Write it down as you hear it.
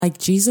Like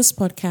Jesus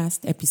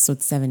Podcast,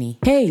 episode 70.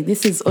 Hey,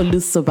 this is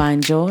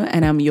Olusobanjo,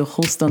 and I'm your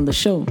host on the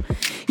show.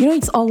 You know,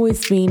 it's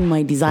always been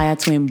my desire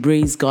to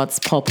embrace God's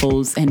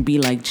purpose and be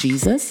like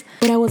Jesus,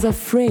 but I was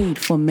afraid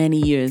for many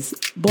years,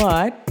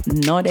 but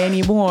not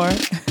anymore.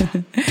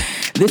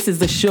 This is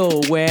the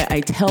show where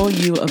I tell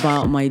you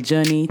about my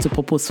journey to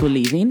purposeful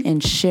living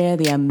and share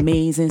the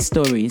amazing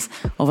stories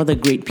of other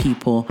great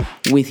people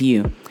with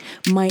you.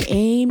 My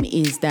aim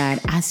is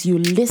that as you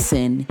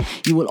listen,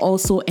 you will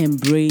also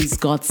embrace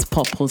God's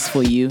purpose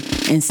for you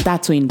and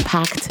start to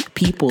impact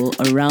people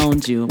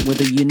around you with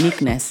the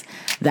uniqueness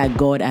that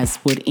God has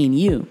put in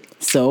you.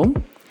 So,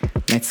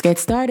 let's get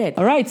started.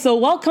 All right, so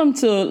welcome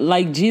to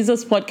Like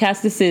Jesus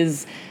Podcast. This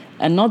is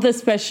another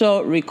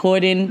special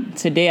recording.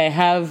 Today I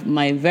have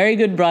my very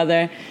good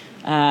brother,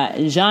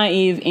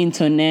 Jean-Yves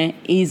Intonet.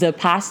 He's a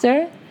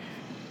pastor,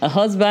 a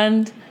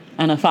husband,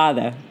 and a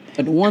father.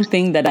 But one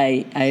thing that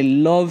I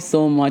love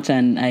so much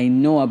and I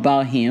know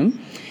about him,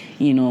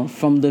 you know,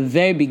 from the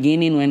very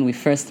beginning when we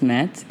first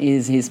met,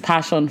 is his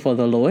passion for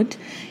the Lord.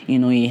 You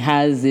know, he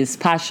has this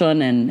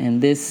passion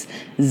and this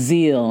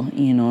zeal,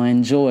 you know,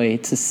 and joy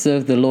to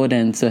serve the Lord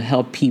and to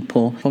help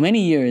people for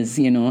many years,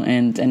 you know,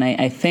 and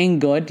I thank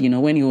God, you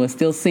know, when he was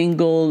still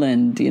single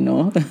and, you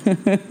know,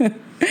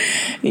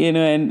 you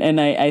know, and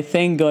I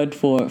thank God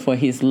for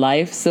his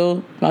life.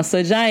 So,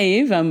 Pastor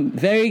Jean-Yves, I'm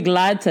very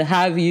glad to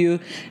have you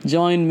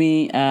join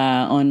me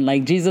on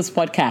Like Jesus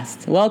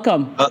Podcast.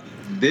 Welcome.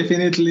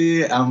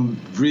 Definitely, I'm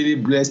really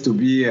blessed to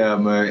be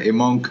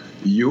among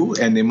you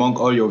and among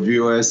all your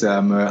viewers.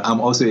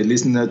 I'm also a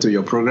listener to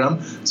your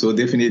program, so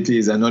definitely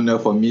it's an honor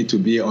for me to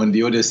be on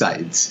the other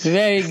side.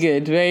 Very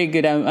good, very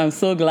good. I'm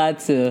so glad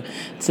to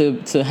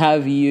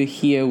have you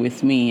here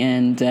with me.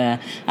 And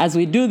as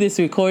we do this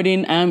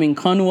recording, I'm in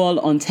Cornwall,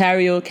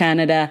 Ontario,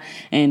 Canada,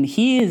 and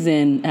he is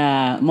in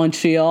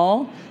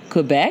Montreal,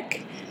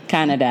 Quebec,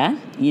 Canada,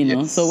 you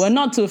know, yes. So we're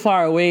not too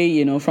far away,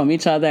 you know, from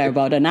each other,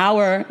 about an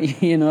hour,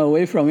 you know,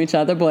 away from each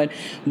other, but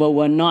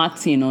we're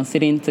not, you know,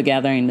 sitting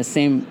together in the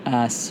same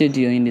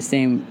studio, in the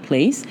same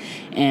place.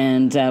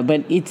 And,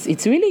 but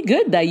it's really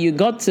good that you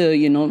got to,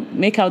 you know,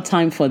 make out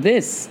time for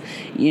this,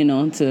 you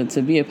know,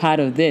 to be a part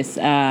of this.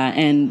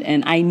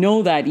 And I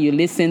know that you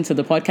listen to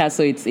the podcast,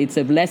 so it's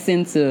a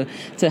blessing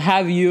to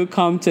have you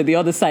come to the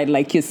other side,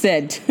 like you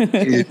said. I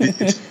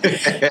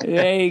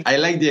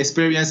like the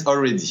experience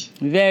already.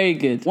 Very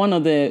good. One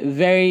of the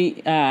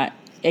very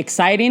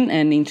exciting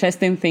and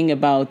interesting thing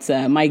about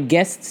my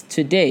guest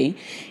today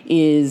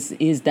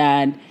is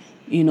that,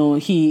 you know,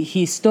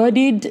 he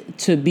studied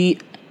to be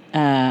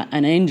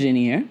an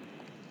engineer,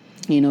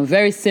 you know,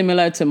 very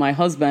similar to my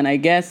husband, I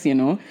guess, you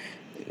know.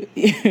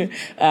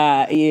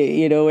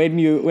 You know, when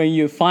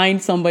you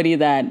find somebody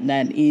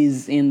that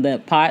is in the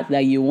path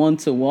that you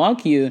want to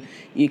walk,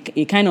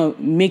 it kind of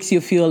makes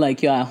you feel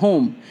like you're at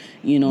home,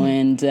 you know.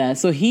 And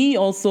so he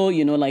also,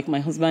 you know, like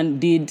my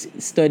husband, did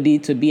study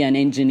to be an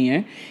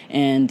engineer,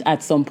 and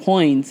at some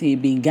point he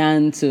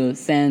began to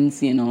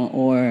sense, you know,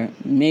 or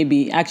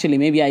maybe I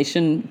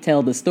shouldn't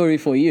tell the story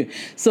for you.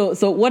 So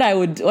what I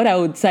would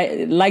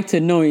like to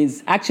know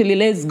is, actually,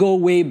 let's go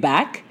way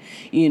back.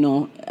 You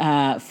know,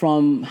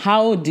 from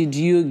how did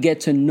you get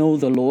to know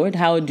the Lord?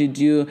 How did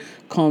you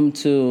come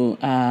to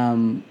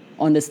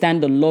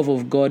understand the love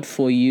of God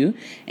for you?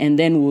 And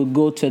then we'll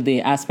go to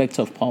the aspect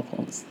of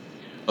purpose.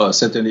 Oh,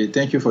 certainly.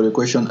 Thank you for the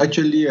question.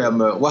 Actually,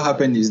 what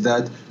happened is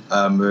that,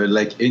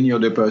 like any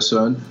other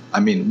person, I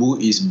mean, who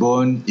is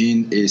born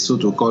in a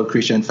so-called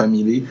Christian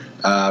family,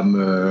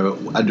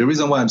 the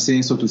reason why I'm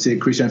saying so to say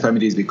Christian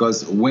family is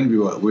because when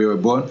we were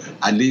born,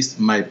 at least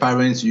my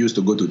parents used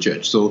to go to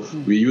church. So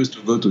we used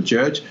to go to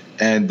church,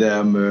 and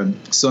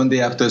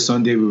Sunday after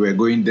Sunday we were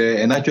going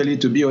there. And actually,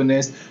 to be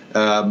honest,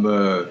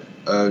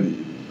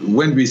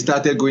 when we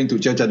started going to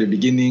church at the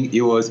beginning,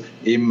 it was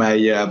in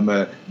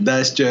my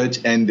dad's church,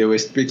 and they were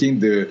speaking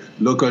the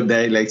local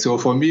dialect. So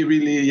for me,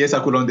 really, yes,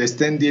 I could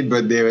understand it,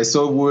 but there were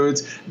some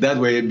words that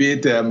were a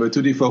bit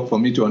too difficult for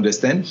me to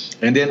understand.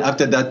 And then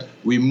after that,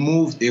 we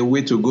moved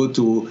away to go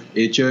to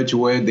a church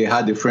where they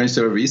had the French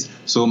service.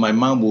 So my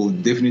mom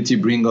would definitely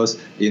bring us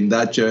in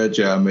that church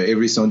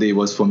every Sunday. It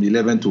was from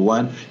 11 to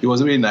 1. It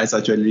was really nice,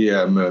 actually.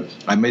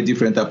 I met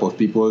different type of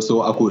people,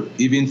 so I could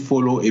even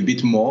follow a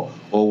bit more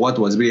or what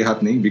was really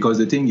happening, because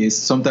the thing is,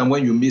 sometimes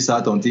when you miss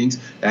out on things,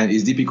 and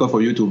it's difficult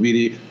for you to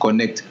really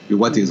connect with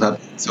what is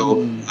happening.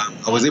 So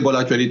I was able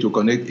actually to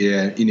connect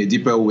in a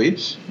deeper way.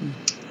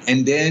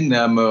 And then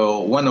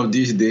one of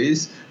these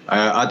days,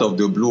 out of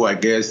the blue, I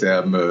guess,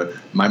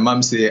 my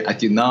mom said,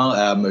 "Actually,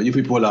 now you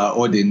people are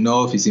old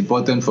enough. It's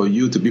important for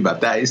you to be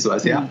baptized." So I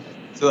said,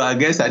 so I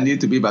guess I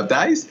need to be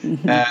baptized.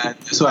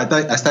 So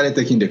I started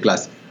taking the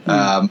class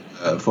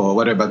for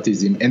water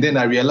baptism. And then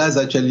I realized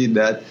actually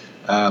that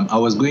I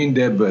was going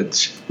there,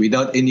 but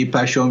without any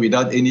passion,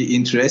 without any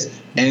interest,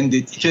 and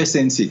the teacher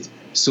sensed it.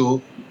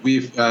 So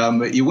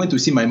he went to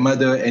see my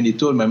mother, and he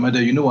told my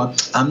mother, "You know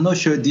what? I'm not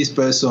sure this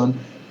person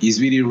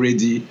is really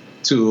ready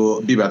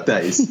to be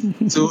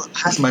baptized. So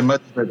I asked my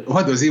mother,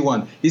 what does he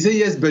want? He said,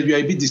 yes, but you are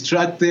a bit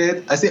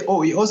distracted. I said,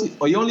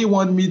 he only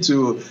want me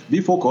to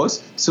be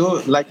focused.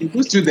 So like a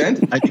good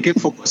student, I became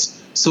focused.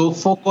 So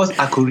focused,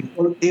 I could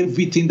recall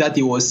everything that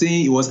he was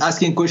saying. He was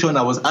asking questions,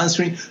 I was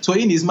answering. So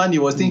in his mind, he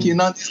was thinking,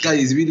 now this guy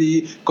is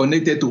really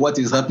connected to what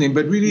is happening.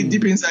 But really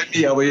deep inside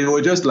me, I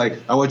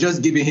was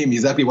just giving him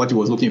exactly what he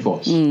was looking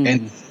for.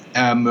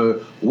 And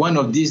one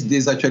of these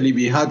days, actually,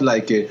 we had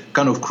like a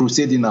kind of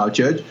crusade in our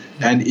church,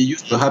 and it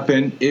used to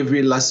happen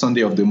every last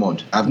Sunday of the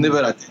month. I've never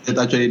attended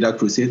actually that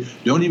crusade.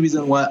 The only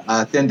reason why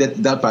I attended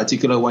that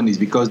particular one is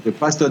because the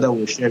pastor that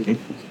was sharing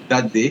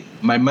that day,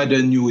 my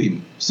mother knew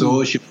him.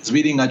 So she was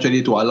willing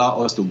actually to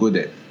allow us to go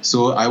there.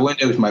 So I went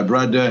there with my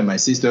brother and my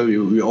sister.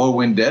 We all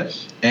went there.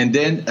 And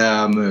then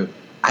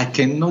I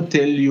cannot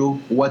tell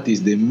you what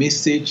is the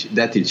message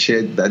that he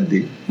shared that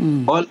day.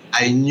 All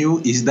I knew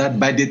is that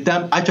by the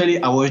time,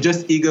 actually, I was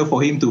just eager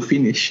for him to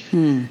finish.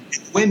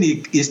 When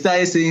he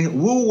started saying,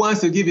 who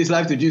wants to give his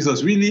life to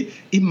Jesus? Really,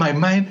 in my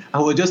mind, I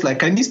was just like,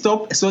 can you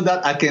stop so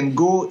that I can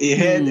go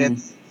ahead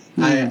and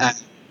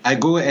I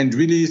go and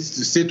really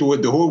say to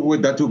the whole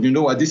world that, you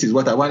know what, this is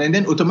what I want. And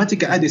then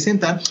automatically, at the same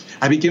time,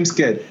 I became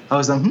scared. I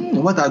was like,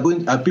 what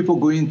are people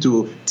going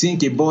to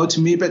think about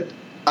me? But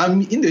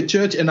I'm in the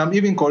church and I'm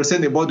even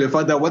concerned about the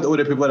fact that what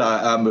other people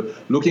are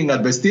looking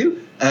at. But still,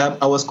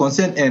 I was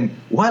concerned. And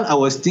while I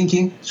was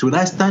thinking, should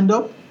I stand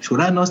up?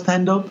 Should I not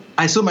stand up?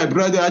 I saw my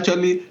brother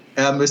actually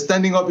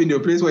standing up in the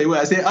place where he was.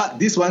 I said,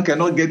 this one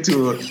cannot get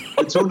to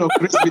the throne of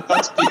grace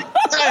without speaking.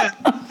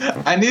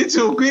 I need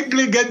to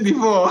quickly get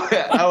before.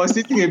 I was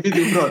sitting a bit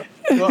in front.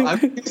 So I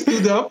quickly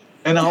stood up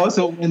and I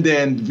also went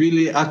there and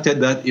really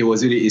acted that it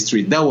was really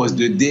history. That was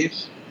the day.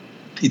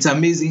 It's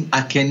amazing.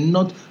 I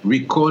cannot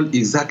recall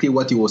exactly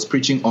what he was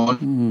preaching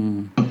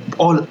on.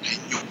 All I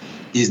knew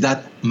is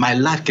that my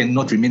life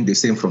cannot remain the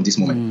same from this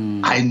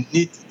moment. I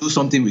need to do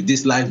something with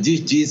this life.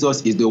 This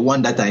Jesus is the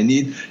one that I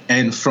need.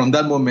 And from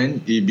that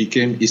moment, it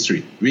became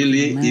history.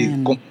 Really,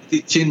 it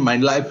completely changed my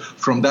life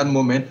from that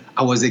moment.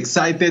 I was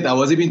excited. I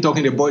was even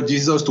talking about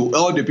Jesus to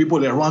all the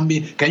people around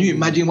me. Can you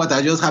imagine what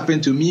had just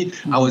happened to me?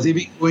 I was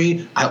even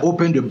going, I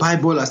opened the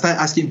Bible, I started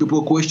asking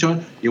people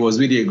questions. It was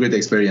really a great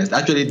experience.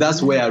 Actually,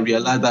 that's where I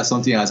realized that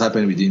something has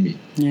happened within me.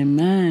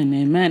 Amen,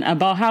 amen.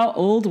 About how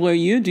old were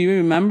you? Do you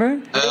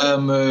remember?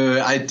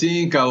 I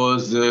think I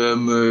was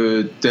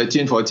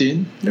 13,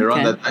 14,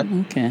 around that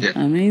time. Okay, yeah.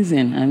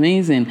 Amazing.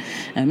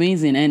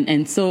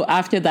 And so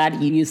after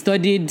that, you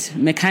studied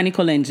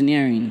mechanical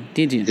engineering,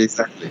 did you?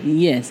 Exactly.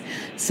 Yes.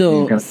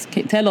 So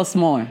tell us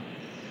more.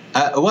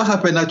 What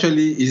happened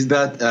actually is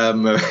that,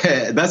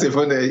 that's a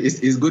fun,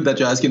 it's good that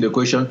you're asking the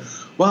question.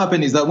 What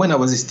happened is that when I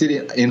was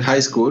still in high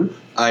school,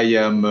 I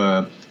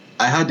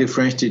had a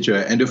French teacher,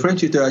 and the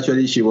French teacher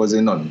actually, she was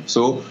a nun.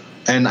 So,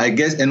 and I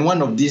guess, and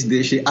one of these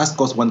days, she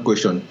asked us one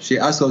question. She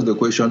asked us the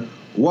question,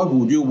 what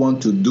would you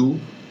want to do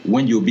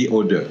when you be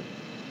older?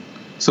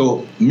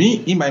 So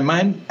me, in my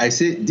mind, I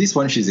say, this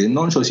one, she's a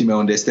nun, so she may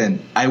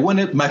understand.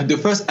 The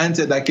first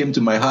answer that came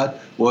to my heart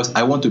was,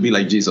 I want to be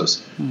like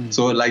Jesus.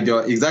 So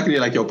exactly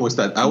like your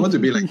poster, I want to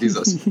be like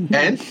Jesus.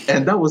 And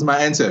that was my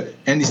answer.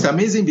 And it's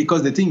amazing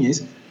because the thing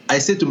is, I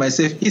said to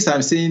myself, if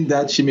I'm saying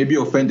that, she may be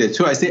offended.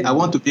 So I say, I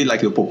want to be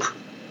like the Pope.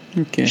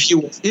 Okay. She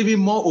was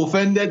even more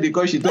offended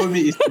because she told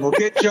me it's a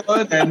vocation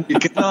and we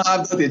cannot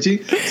have that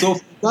teaching. So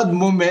from that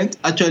moment,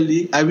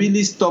 actually, I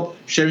really stopped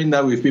sharing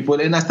that with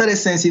people, and I started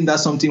sensing that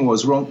something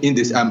was wrong in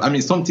this.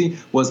 Something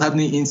was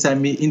happening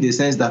inside me, in the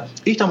sense that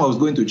each time I was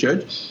going to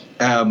church,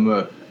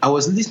 I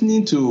was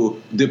listening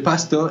to the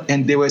pastor,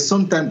 and there were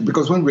sometimes,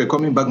 because when we were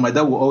coming back, my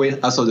dad would always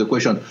ask us the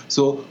question,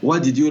 so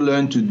what did you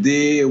learn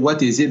today?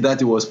 What is it that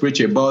he was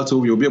preaching about? So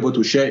we'll be able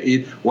to share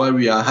it while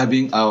we are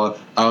having our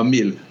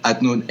meal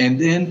at noon.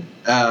 And then,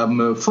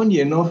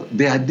 funny enough,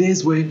 there are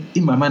days where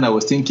in my mind I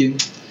was thinking,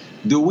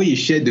 the way he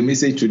shared the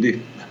message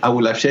today, I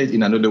will have shared it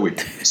in another way.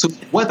 So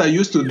what I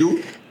used to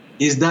do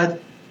is that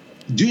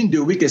during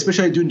the week,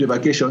 especially during the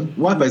vacation,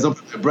 for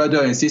example, my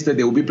brother and sister,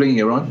 they will be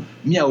playing around.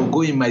 Me, I will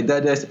go in my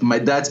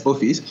dad's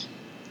office.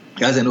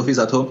 He has an office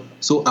at home.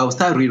 So I'll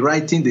start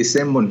rewriting the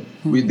sermon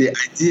with the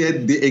idea,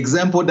 the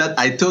example that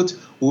I thought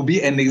would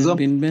be an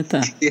example in the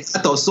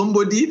heart of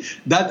somebody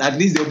that at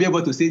least they'll be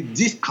able to say,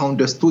 this, I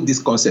understood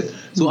this concept.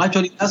 So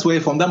actually, that's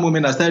where from that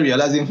moment I started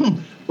realizing,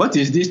 what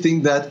is this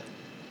thing that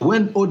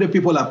when other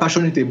people are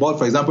passionate about,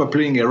 for example,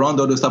 playing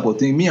around all those type of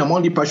things, me, I'm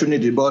only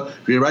passionate about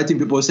rewriting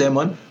people's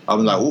sermon.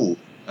 I'm like,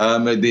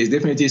 there's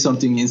definitely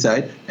something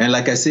inside. And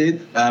like I said,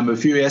 a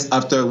few years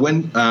after,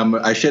 when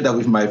I shared that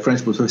with my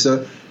French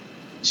professor,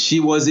 she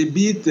was a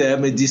bit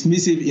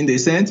dismissive in the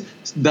sense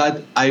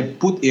that I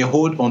put a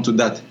hold onto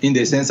that, in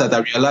the sense that I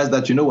realized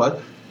that, you know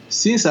what,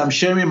 since I'm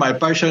sharing my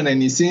passion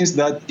and it seems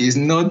that is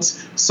not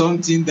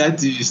something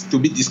that is to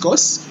be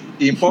discussed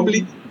in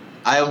public,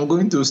 I am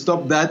going to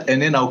stop that,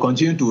 and then I'll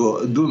continue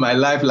to do my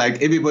life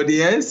like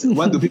everybody else.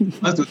 What do people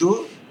want to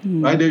do?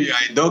 Whether you're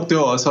a doctor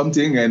or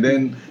something, and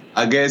then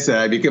I guess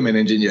I became an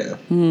engineer.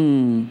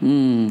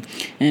 And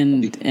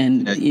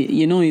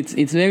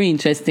it's very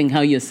interesting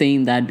how you're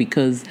saying that,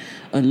 because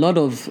a lot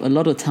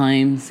of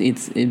times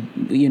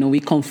we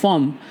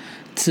conform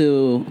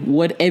to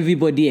what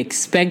everybody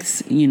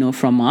expects,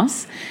 from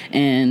us,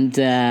 and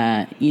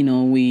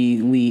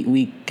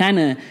we kind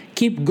of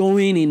keep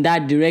going in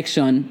that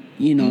direction,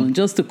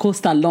 just to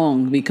coast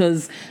along,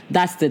 because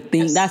that's the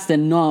thing, that's the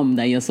norm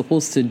that you're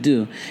supposed to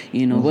do,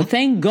 But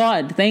thank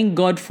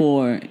God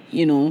for,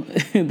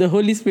 the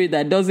Holy Spirit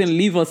that doesn't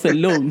leave us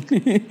alone,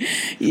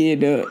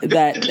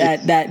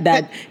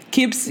 that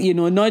keeps,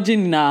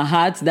 nudging in our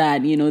hearts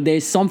that,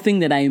 there's something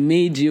that I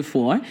made you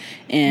for.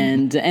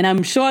 And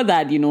I'm sure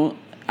that,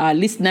 our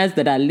listeners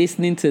that are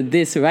listening to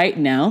this right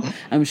now,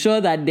 I'm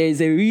sure that there's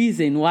a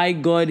reason why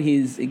God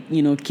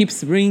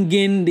keeps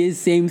bringing this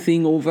same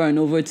thing over and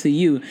over to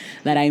you,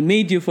 that I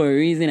made you for a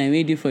reason, I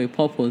made you for a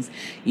purpose,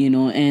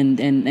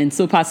 and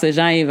so Pastor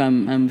Jean-Yves,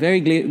 I'm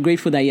very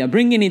grateful that you're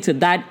bringing it to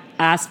that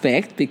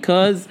aspect,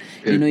 because,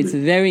 it's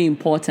very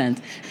important.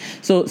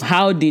 So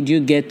how did you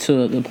get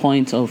to the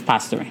point of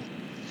pastoring?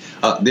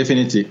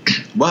 Definitely.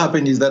 What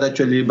happened is that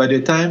actually by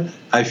the time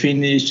I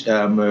finished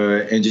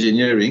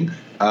engineering,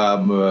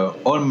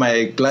 all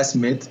my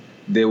classmates,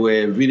 they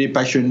were really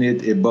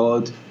passionate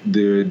about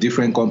the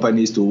different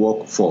companies to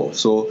work for.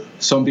 So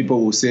some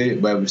people will say,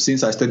 but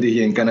since I studied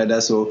here in Canada,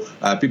 so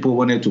people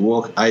wanted to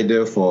work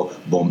either for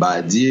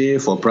Bombardier,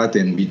 for Pratt &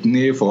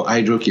 Whitney, for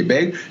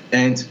Hydro-Québec.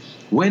 And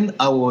when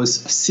I was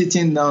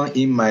sitting down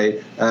in my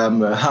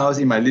house,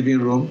 in my living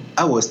room,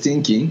 I was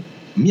thinking,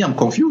 I'm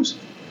confused.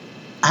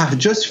 I've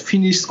just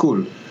finished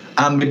school.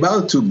 I'm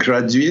about to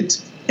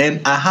graduate, and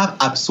I have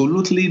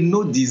absolutely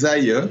no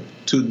desire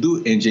to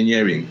do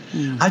engineering.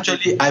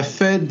 Actually, I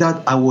felt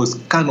that I was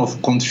kind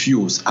of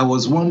confused. I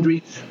was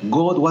wondering,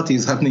 God, what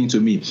is happening to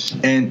me?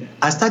 And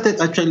I started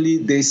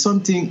there's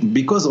something,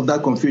 because of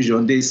that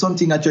confusion, there's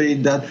something actually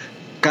that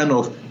kind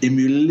of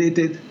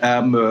emulated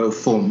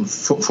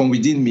from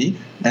within me,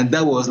 and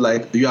that was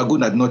like, you are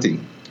good at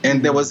nothing.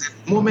 And there was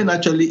a moment,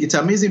 actually, it's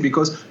amazing,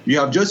 because you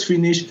have just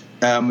finished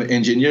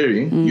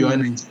engineering, you are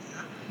an engineer,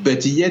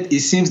 but yet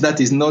it seems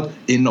that is not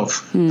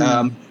enough.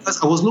 Because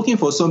I was looking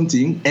for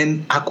something,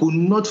 and I could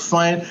not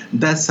find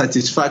that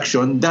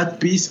satisfaction, that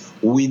peace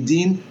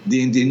within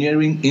the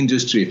engineering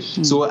industry.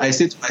 So I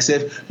said to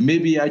myself,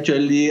 maybe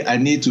actually I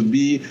need to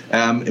be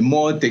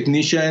more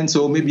technician,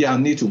 so maybe I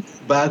need to go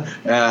back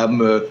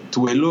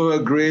to a lower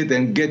grade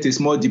and get a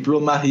small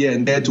diploma here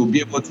and there to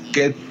be able to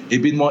get a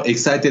bit more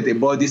excited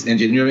about this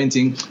engineering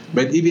thing.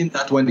 But even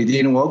that one, it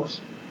didn't work.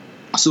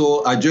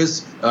 So I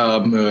just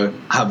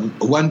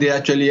have one day,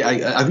 actually,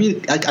 I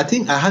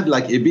think I had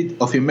like a bit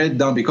of a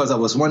meltdown, because I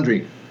was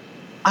wondering,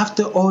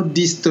 after all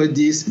these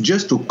studies,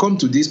 just to come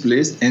to this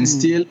place and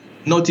still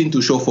nothing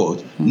to show for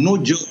it, no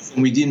joy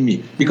from within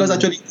me. Because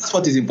actually, that's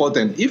what is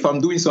important. If I'm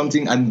doing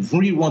something and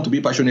really want to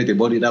be passionate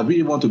about it, I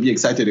really want to be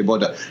excited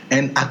about it.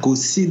 And I could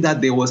see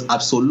that there was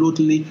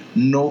absolutely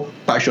no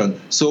passion.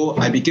 So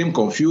I became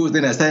confused.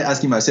 Then I started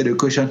asking myself the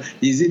question,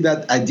 is it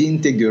that I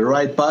didn't take the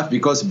right path?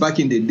 Because back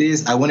in the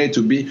days, I wanted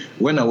to be,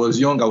 when I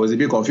was young, I was a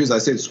bit confused. I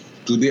said,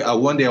 today,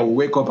 one day I will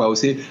wake up, I will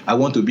say, I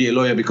want to be a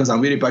lawyer because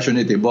I'm really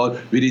passionate about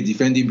really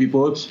defending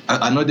people.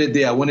 Another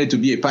day, I wanted to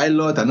be a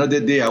pilot. Another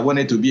day, I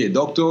wanted to be a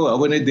doctor.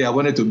 Another day, I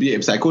wanted to be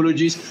a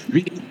psychologist.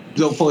 Really,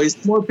 so for a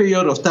small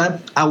period of time,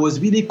 I was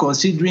really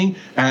considering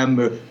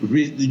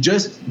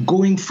just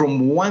going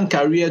from one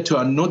career to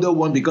another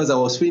one, because I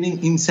was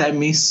feeling inside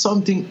me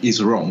something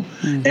is wrong.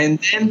 And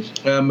then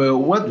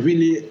what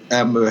really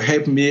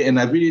helped me, and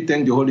I really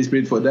thank the Holy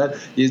Spirit for that,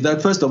 is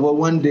that first of all,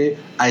 one day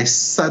I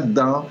sat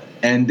down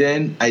and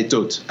then I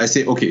thought, I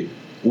said, okay,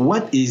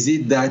 what is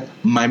it that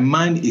my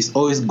mind is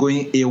always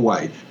going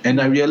AY?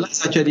 And I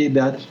realized actually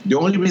that the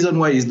only reason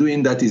why it's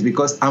doing that is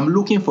because I'm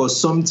looking for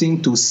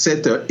something to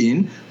settle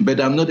in, but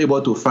I'm not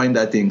able to find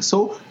that thing.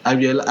 So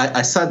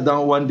I sat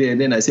down one day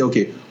and then I said,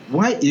 okay,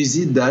 why is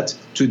it that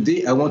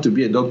today I want to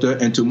be a doctor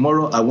and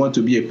tomorrow I want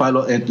to be a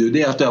pilot and the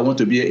day after I want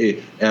to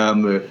be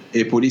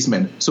a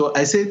policeman? So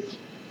I said,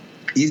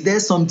 is there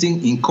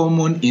something in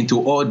common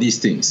into all these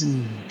things?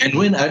 And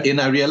when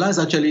I realized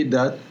actually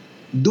that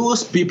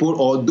those people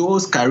or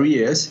those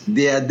careers,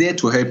 they are there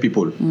to help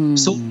people.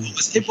 So I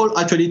was able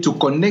actually to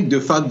connect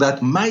the fact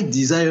that my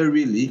desire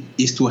really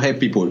is to help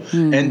people.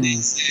 And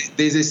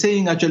there's a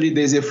saying, actually,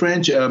 there's a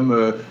French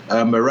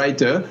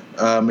writer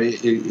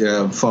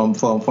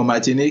from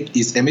Martinique,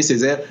 is Aimé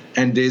Césaire,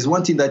 and there's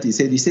one thing that he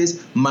said. He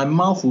says, my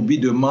mouth will be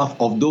the mouth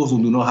of those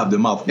who do not have the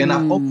mouth. And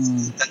I always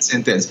say that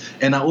sentence.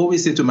 And I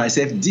always say to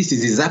myself, this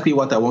is exactly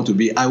what I want to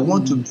be. I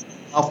want to be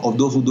mouth of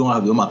those who don't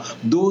have the mouth,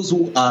 those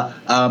who are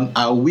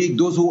weak,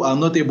 those who are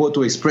not able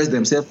to express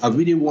themselves. I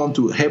really want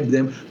to help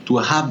them to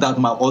have that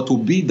mouth, or to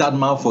be that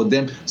mouth for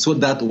them, so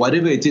that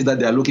whatever it is that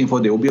they are looking for,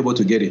 they will be able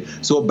to get it.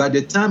 So by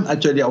the time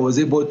actually I was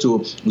able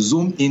to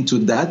zoom into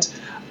that,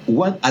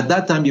 at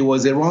that time, it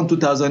was around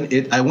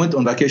 2008, I went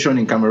on vacation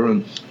in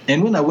Cameroon.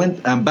 And when I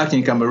went back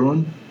in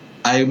Cameroon,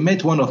 I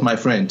met one of my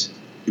friends.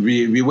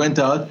 We went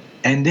out,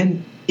 and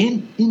then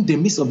in the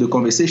midst of the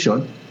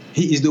conversation,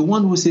 He is the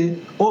one who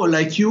said, oh,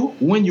 like you,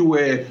 when you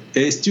were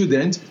a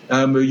student,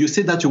 you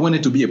said that you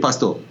wanted to be a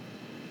pastor.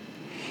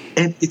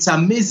 And it's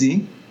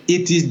amazing.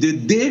 It is the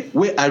day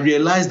where I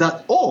realized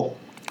that, all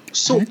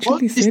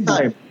this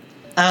time,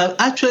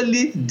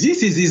 actually,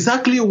 this is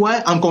exactly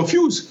why I'm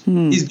confused.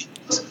 It's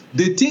because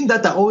the thing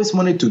that I always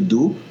wanted to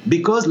do,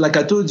 because like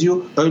I told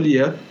you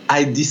earlier,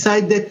 I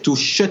decided to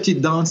shut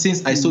it down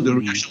since I saw the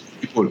reaction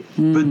of people.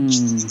 But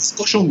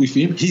discussion with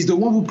him, he's the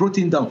one who brought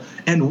it down.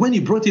 And when he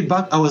brought it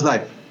back, I was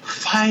like,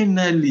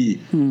 finally,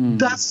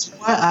 that's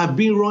why I've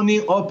been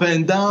running up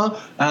and down.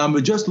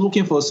 I'm just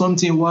looking for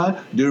something. Why?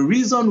 The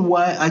reason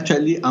why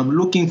actually I'm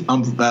looking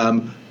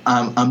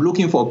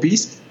for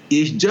peace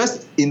is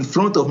just in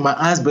front of my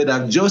eyes, but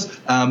I've just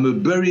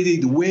buried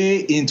it way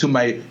into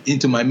my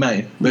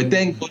mind. But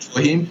thank God for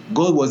him.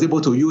 God was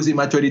able to use him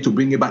actually to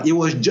bring it back. It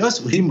was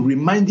just him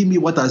reminding me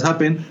what has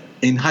happened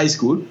in high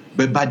school.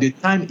 But by the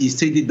time he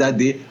said it that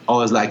day, I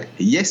was like,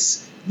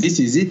 yes, this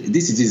is it.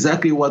 This is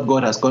exactly what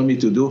God has called me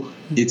to do.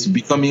 It's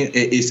becoming,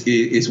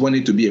 it's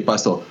wanting to be a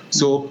pastor.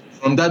 So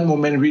from that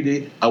moment,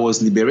 really, I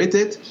was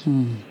liberated.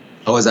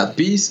 I was at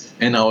peace,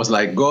 and I was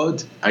like,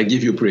 God, I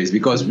give you praise,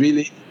 because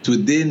really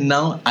today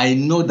now I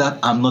know that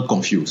I'm not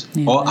confused.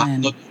 Amen. Or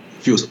I'm not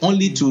confused.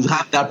 Only to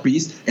have that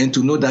peace and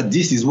to know that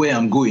this is where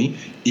I'm going,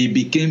 it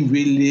became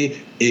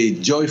really a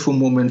joyful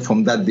moment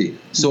from that day.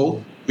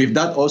 So with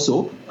that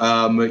also,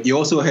 it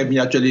also helped me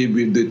actually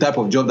with the type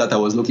of job that I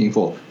was looking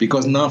for,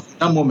 because now from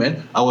that moment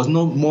I was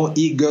no more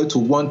eager to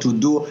want to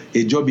do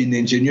a job in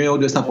engineering, all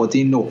those type of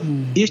thing. No,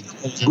 each time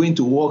I was going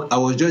to work, I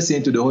was just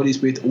saying to the Holy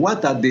Spirit,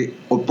 what are the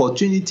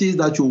opportunities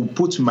that you will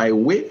put my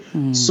way,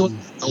 so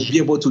I will be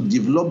able to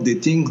develop the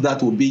things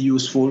that will be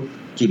useful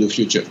to the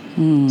future.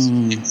 So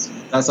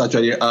that's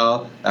actually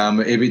how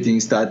everything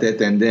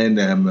started, and then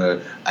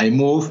I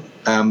moved.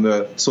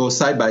 So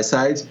side by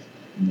side,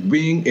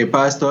 being a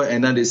pastor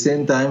and at the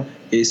same time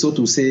a, so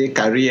to say,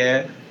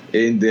 career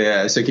in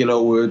the secular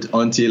world,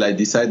 until I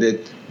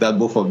decided that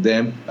both of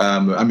them,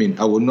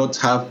 I will not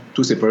have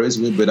two separate ways,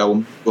 but I will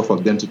make both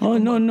of them to. Oh,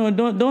 no,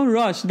 don't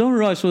rush.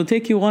 We'll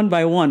take you one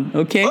by one,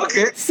 okay?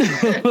 Okay.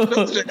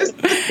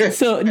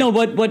 So no,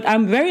 but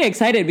I'm very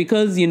excited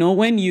because,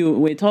 when you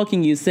were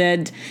talking, you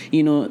said,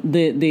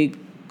 the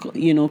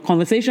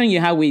conversation you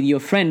had with your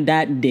friend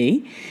that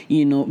day,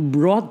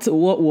 brought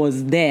what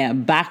was there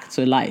back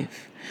to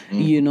life.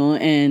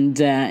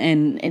 And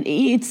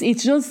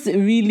it's just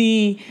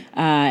really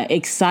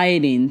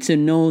exciting to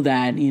know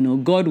that,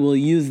 God will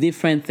use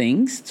different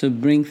things to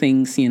bring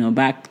things,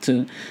 back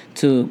to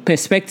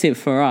perspective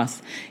for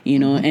us,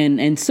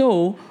 and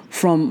so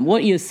from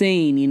what you're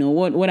saying,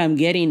 what I'm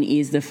getting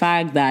is the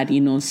fact that,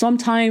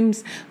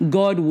 sometimes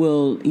God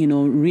will,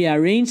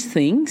 rearrange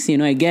things.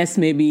 I guess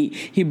maybe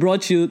he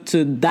brought you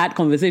to that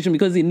conversation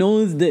because he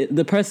knows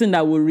the person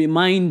that will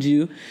remind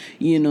you,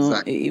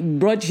 exactly.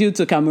 Brought you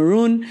to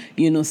Cameroon,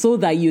 so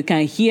that you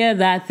can hear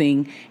that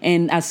thing.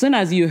 And as soon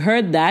as you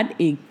heard that,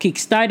 it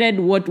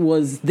kickstarted what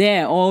was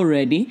there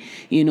already,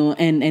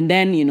 and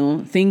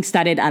then, things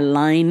started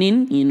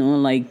aligning,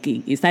 like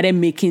it started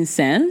making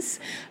sense,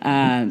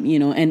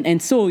 and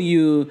so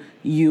you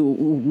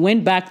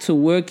went back to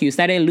work, you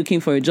started looking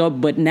for a job,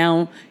 but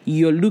now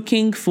you're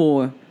looking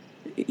for,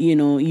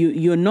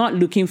 you're not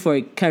looking for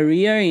a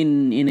career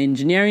in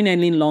engineering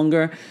any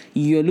longer.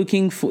 You're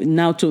looking for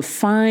now to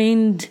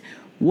find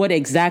what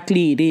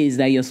exactly it is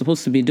that you're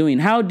supposed to be doing.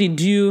 Tell me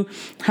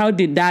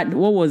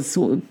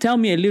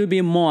a little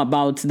bit more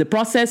about the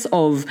process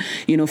of,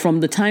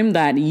 from the time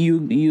that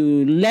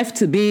you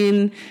left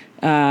being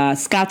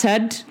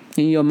scattered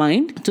in your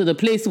mind to the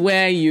place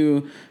where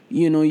you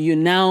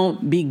now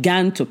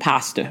began to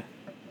pastor.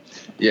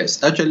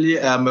 Yes, actually,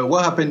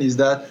 what happened is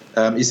that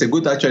it's a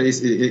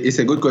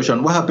good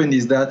question. What happened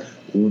is that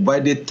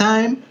by the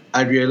time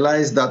I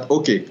realized that,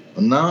 okay,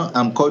 now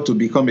I'm called to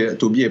be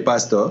a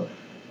pastor,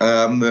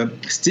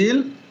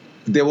 still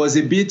there was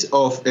a bit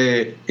of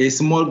a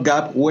small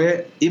gap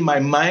where in my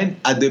mind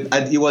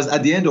it was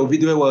at the end of the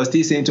video where I was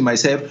still saying to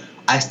myself,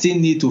 I still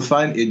need to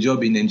find a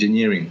job in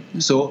engineering.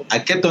 So I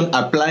kept on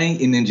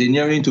applying in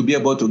engineering to be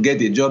able to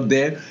get a job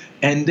there.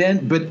 And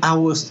then, but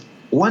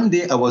one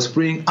day I was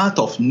praying out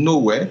of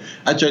nowhere.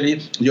 Actually,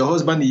 your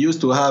husband, he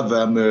used to have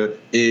a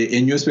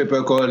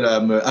newspaper called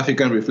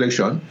African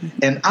Reflection.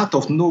 And out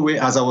of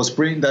nowhere, as I was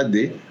praying that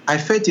day, I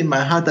felt in my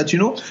heart that,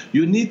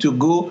 you need to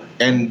go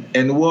and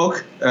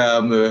work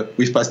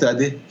with Pastor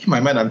Ade. In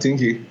my mind, I'm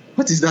thinking,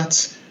 what is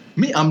that?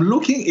 Me, I'm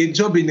looking a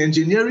job in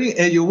engineering,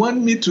 and you want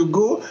me to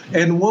go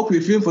and work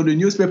with him for the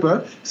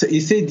newspaper? So he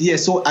said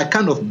yes. So I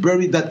kind of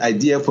buried that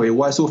idea for a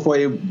while. So for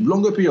a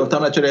longer period of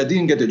time, actually, I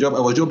didn't get a job. I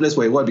was jobless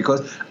for a while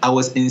because I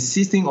was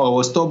insisting, or I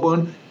was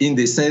stubborn in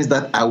the sense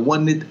that I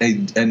wanted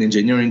an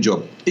engineering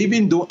job,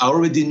 even though I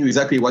already knew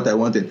exactly what I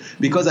wanted.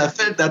 Because I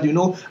felt that,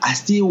 I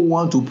still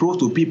want to prove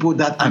to people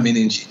that I'm an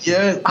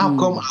engineer. How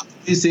come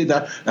you say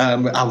that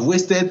I've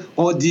wasted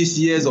all these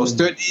years of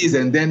studies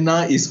and then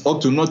now it's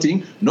up to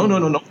nothing?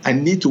 No. I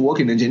need to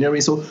work in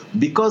engineering. So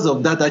because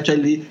of that,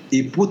 actually,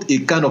 it put a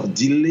kind of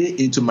delay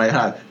into my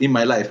heart, in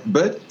my life.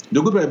 But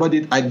the good part about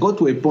it, I got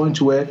to a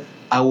point where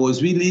I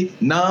was really,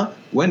 now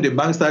when the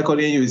bank start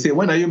calling you, say,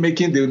 when are you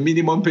making the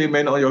minimum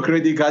payment on your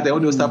credit card and all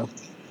those stuff?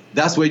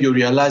 That's where you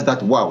realize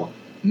that, wow,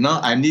 now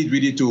I need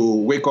really to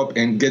wake up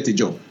and get a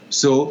job.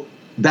 So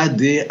that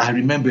day, I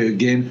remember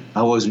again,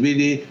 I was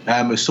really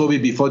sorry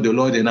before the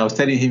Lord, and I was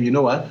telling him, you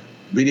know what,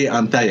 really,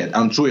 I'm tired.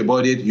 I'm true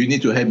about it. You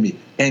need to help me.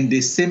 And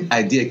the same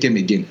idea came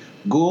again.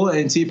 Go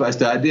and see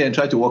Pastor Ade and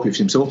try to work with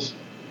him. So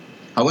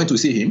I went to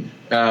see him.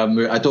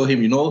 I told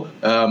him,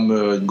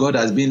 God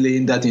has been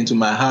laying that into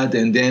my heart,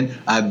 and then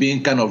I've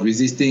been kind of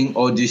resisting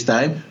all this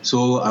time.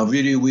 So I'm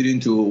really willing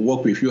to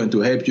work with you and to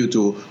help you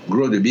to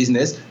grow the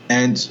business.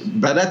 And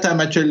by that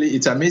time, actually,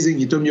 it's amazing.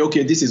 He told me,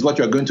 okay, this is what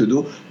you're going to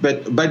do.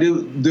 But by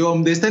the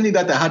understanding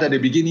that I had at the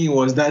beginning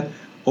was that,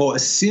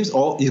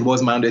 it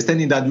was my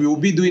understanding that we will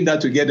be doing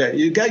that together.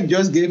 The guy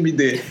just gave me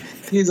the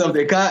keys of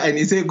the car and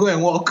he said, go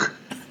and walk.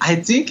 I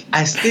think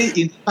I stayed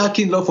in the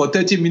parking lot for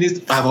 30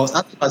 minutes. I was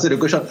asking myself the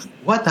question,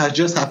 what has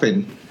just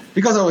happened?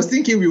 Because I was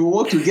thinking we will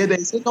work together.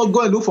 He said, no, go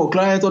and look for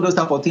clients, all those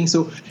type of things.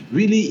 So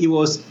really, it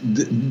was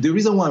the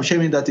reason why I'm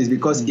sharing that is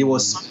because it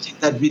was something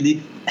that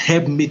really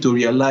helped me to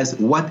realize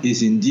what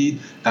is indeed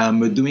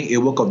doing a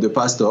work of the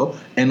pastor.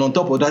 And on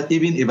top of that,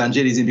 even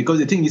evangelism. Because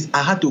the thing is,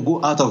 I had to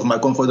go out of my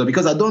comfort zone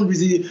because I don't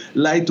really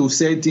like to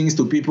say things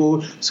to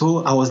people.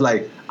 So I was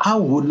like, how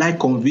would I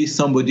convince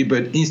somebody?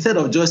 But instead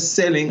of just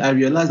selling, I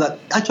realized that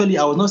actually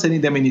I was not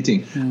selling them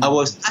anything. I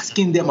was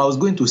asking them, I was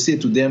going to say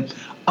to them,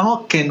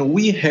 how can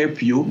we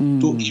help you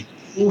to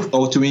improve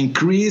or to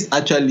increase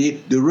actually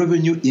the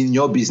revenue in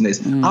your business?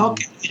 How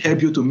can we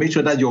help you to make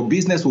sure that your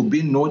business will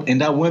be known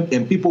and that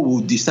and people will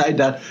decide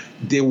that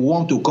they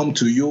want to come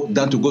to you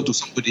than to go to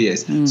somebody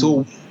else?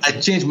 So I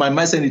changed my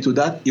mindset into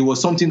that. It was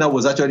something that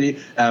was actually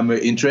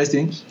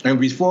interesting. And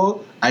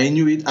before I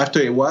knew it,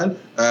 after a while,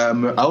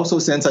 I also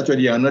sensed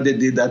actually another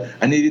day that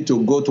I needed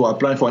to go to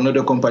apply for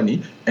another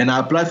company. And I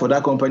applied for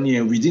that company,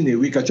 and within a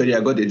week, actually, I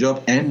got the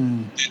job.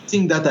 And the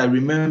thing that I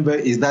remember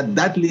is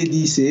that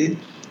lady said,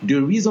 the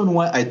reason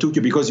why I took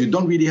you, because you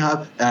don't really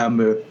have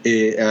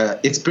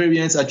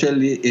experience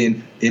actually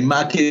in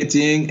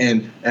marketing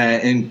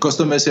and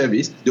customer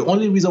service. The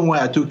only reason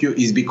why I took you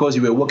is because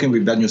you were working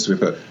with that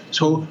newspaper.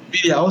 So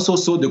really, I also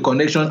saw the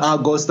connection, how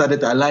God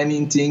started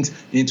aligning things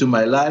into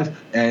my life.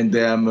 And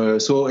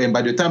and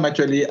by the time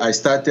actually I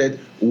started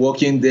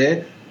working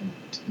there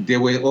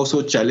were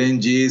also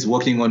challenges,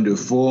 working on the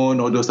phone,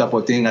 all those type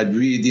of things. I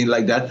really didn't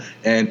like that.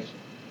 And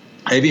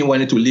I even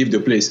wanted to leave the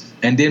place.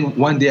 And then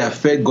one day I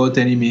felt God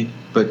telling me,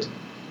 but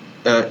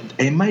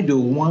am I the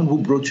one who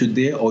brought you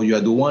there, or you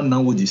are the one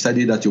now who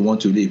decided that you want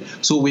to leave?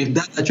 So with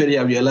that, actually,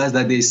 I realized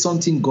that there is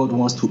something God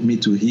wants me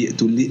to hear,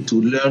 to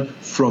learn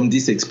from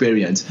this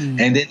experience.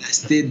 And then I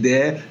stayed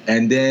there.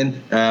 And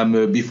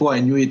then before I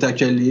knew it,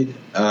 actually,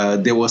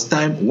 there was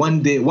time,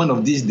 one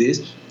of these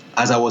days,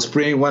 as I was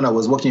praying, when I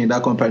was working in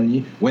that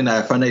company, when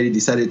I finally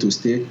decided to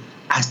stay,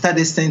 I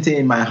started sensing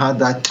in my heart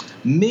that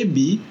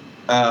maybe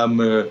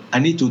I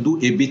need to do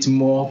a bit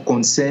more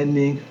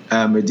concerning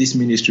this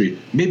ministry.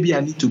 Maybe I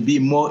need to be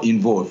more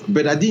involved.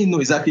 But I didn't know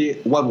exactly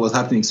what was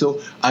happening.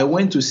 So I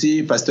went to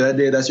see Pastor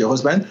Ade, that's your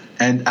husband,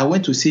 and I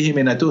went to see him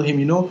and I told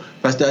him,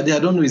 Pastor Ade, I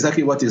don't know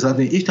exactly what is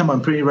happening. Each time I'm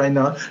praying right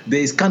now,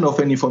 there is kind of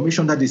an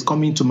information that is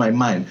coming to my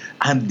mind.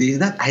 And there's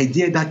that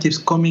idea that keeps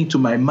coming to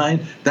my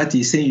mind that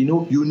is saying,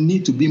 you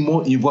need to be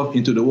more involved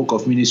into the work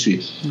of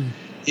ministry.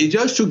 He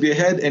just shook the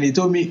head and he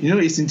told me,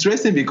 it's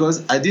interesting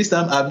because at this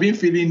time I've been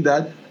feeling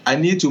that I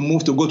need to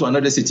move to go to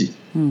another city,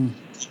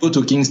 go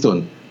to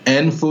Kingston.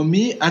 And for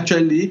me,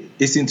 actually,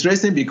 it's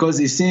interesting because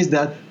it seems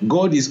that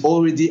God is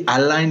already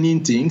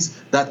aligning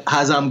things that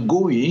as I'm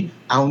going,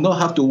 I will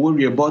not have to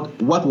worry about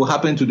what will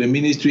happen to the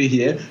ministry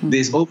here.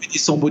 There's already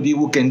somebody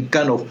who can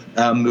kind of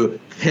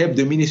help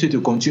the ministry to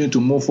continue to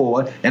move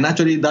forward. And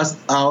actually, that's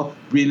how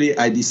really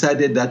I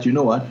decided that,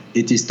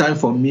 it is time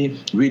for me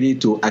really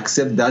to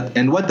accept that.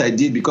 And what I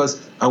did,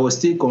 because I was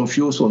still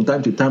confused from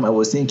time to time, I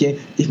was thinking,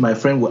 if my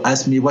friend would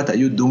ask me, what are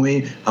you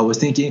doing? I was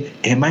thinking,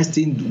 am I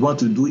still want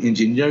to do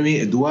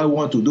engineering? Do I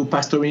want to do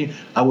pastoring?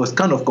 I was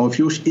kind of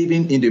confused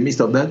even in the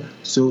midst of that.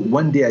 So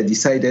one day I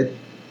decided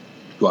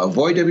to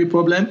avoid every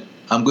problem,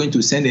 I'm going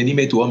to send an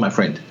email to all my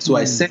friends. So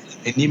I sent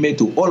an email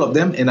to all of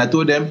them and I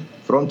told them,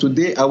 from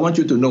today, I want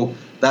you to know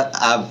that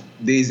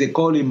there is a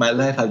call in my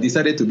life. I've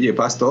decided to be a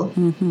pastor,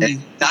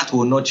 and that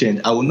will not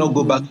change. I will not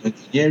go back to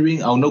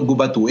engineering. I will not go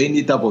back to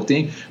any type of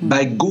thing.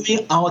 By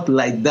going out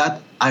like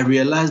that, I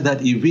realized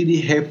that it really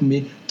helped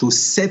me to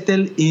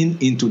settle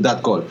into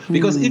that call.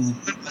 Because if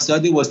Pastor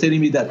Ade was telling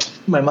me that,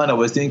 in my mind, I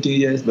was thinking,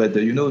 yes, but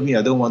me,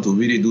 I don't want to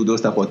really do those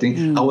type of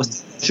things. I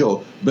was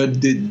sure. But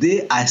the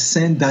day I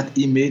sent that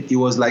email, it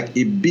was like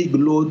a big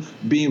load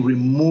being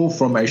removed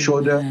from my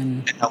shoulder.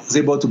 And I was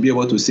able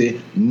to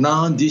say,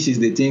 now this is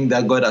the thing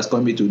that God has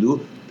called me to do.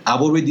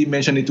 I've already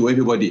mentioned it to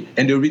everybody.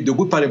 And the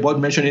good part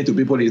about mentioning it to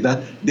people is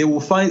that they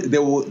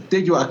will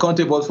take you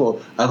accountable for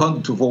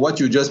what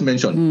you just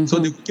mentioned. So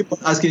they will keep on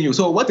asking you,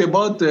 so what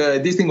about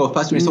this thing of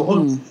pastoring? So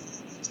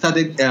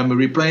started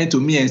replying to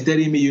me and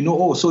telling me,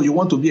 oh, so you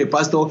want to be a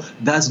pastor?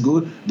 That's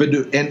good.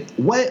 And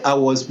why I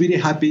was really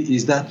happy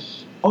is that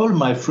all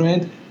my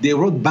friends, they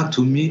wrote back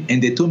to me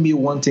and they told me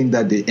one thing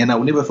that day, and I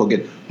will never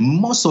forget.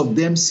 Most of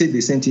them said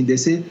the same thing. They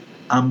said,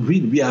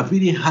 we are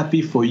really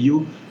happy for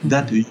you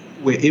that you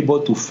were able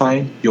to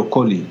find your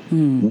calling.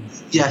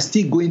 We are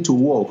still going to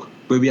work,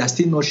 but we are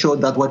still not sure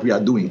that what we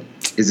are doing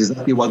is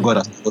exactly what God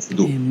has told us to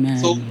do. Amen.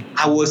 So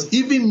I was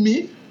even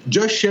me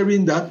just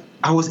sharing that.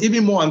 I was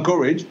even more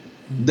encouraged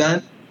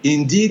than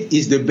indeed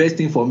is the best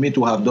thing for me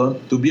to have done,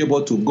 to be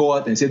able to go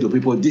out and say to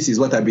people, this is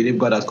what I believe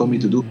God has called me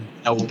to do.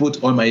 I will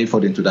put all my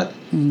effort into that.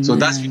 So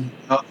that's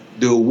how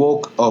the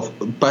work of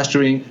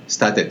pastoring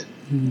started.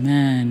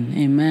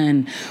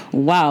 Amen.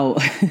 Wow.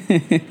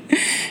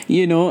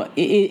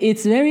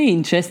 It's very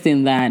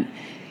interesting that,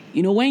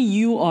 when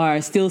you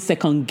are still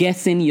second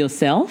guessing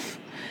yourself,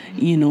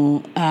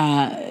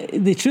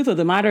 the truth of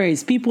the matter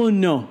is people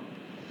know.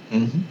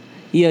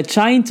 You're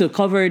trying to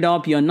cover it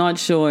up. You're not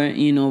sure,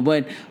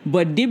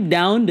 but deep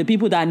down, the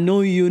people that know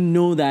you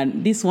know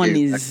that this one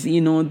is,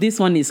 this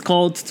one is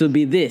called to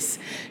be this,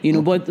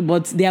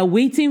 but they are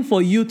waiting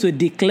for you to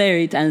declare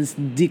it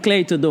and declare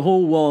it to the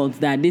whole world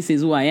that this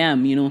is who I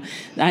am,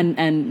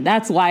 and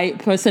that's why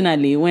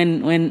personally,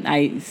 when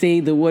I say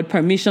the word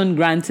permission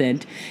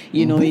granted,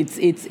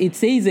 it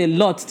says a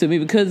lot to me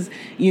because,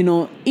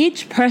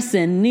 each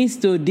person needs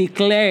to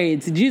declare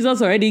it.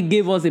 Jesus already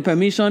gave us a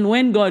permission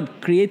when God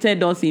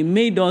created us. He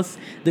made us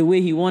the way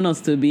he wants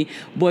us to be,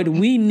 but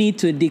we need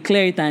to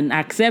declare it and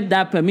accept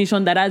that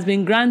permission that has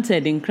been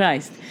granted in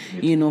Christ,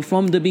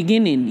 from the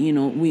beginning.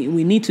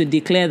 We need to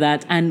declare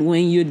that, and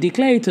when you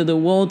declare it to the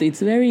world,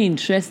 it's very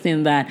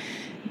interesting that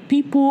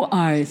people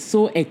are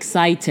so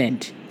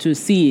excited to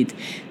see it.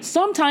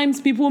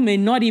 Sometimes people may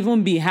not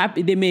even be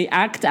happy. They may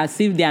act as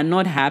if they are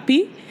not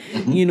happy,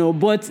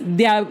 but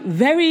they are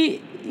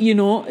very,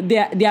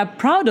 they are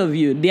proud of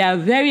you. They are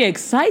very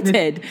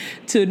excited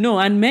to know.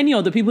 And many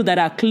of the people that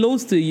are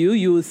close to you,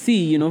 you will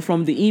see,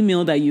 from the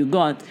email that you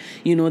got,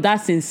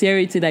 that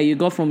sincerity that you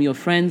got from your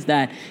friends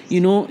that,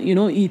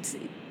 it's,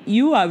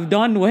 you have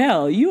done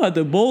well. You are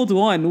the bold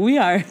one. We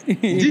are,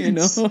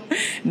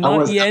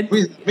 not yet.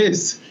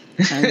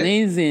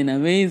 Amazing.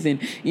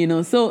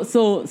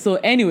 So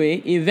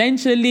anyway,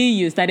 eventually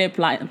you started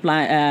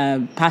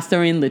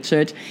pastoring the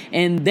church,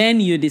 and then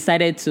you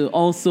decided to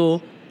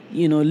also,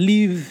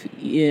 leave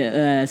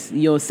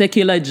your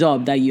secular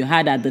job that you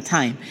had at the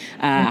time.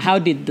 How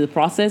did the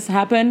process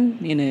happen?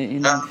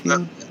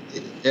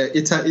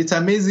 It's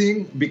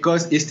amazing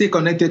because it's still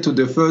connected to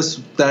the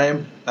first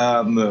time.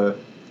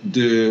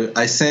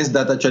 I sensed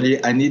that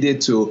actually I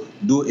needed to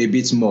do a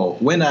bit more.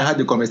 When I had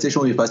the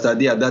conversation with Pastor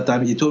D at that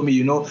time, he told me,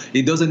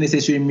 it doesn't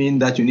necessarily mean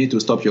that you need to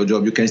stop your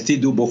job. You can still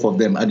do both of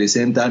them at the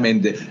same time,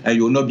 and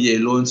you will not be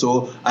alone.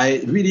 So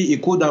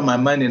it cooled down my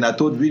mind, and I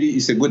thought really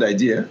it's a good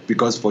idea,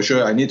 because for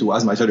sure I need to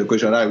ask myself the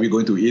question, how are we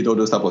going to eat, all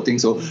those type of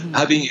things. So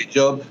having a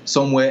job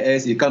somewhere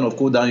else, it kind of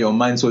cool down your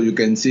mind, so you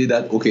can see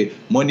that, okay,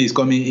 money is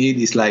coming in.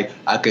 It's like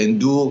I can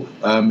do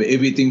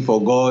everything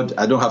for God.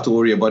 I don't have to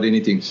worry about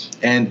anything.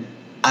 And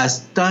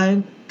as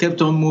time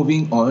kept on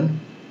moving on,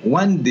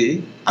 one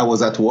day I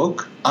was at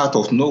work, out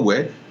of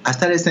nowhere, I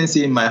started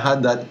sensing in my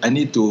heart that I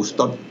need to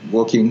stop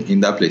working in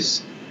that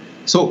place.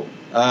 So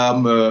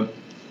the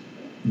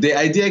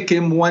idea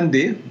came one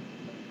day,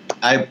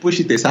 I pushed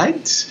it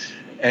aside,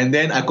 and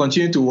then I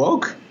continued to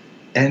work.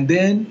 And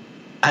then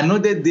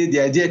another day,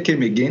 the idea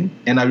came again,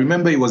 and I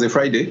remember it was a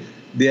Friday.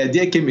 The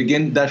idea came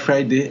again that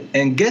Friday,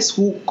 and guess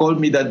who called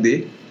me that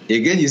day?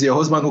 Again, it's your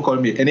husband who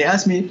called me, and he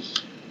asked me,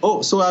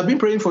 oh, so I've been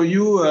praying for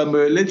you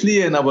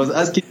lately, and I was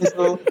asking,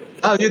 so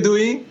how are you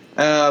doing?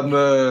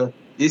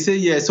 He said,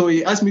 yeah. So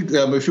he asked me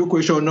a few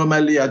questions.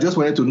 Normally, I just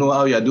wanted to know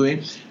how you're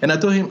doing. And I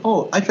told him,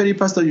 oh, actually,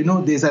 Pastor,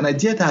 there's an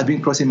idea that has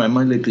been crossing my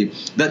mind lately,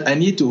 that I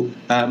need to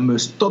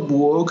stop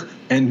work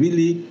and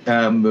really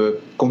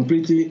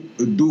completely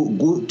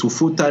go to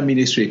full-time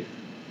ministry.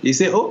 He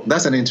said, oh,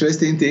 that's an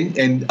interesting thing.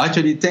 And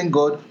actually, thank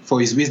God for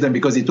his wisdom,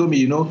 because he told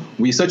me,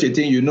 with such a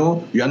thing, you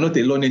are not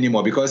alone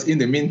anymore. Because in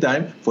the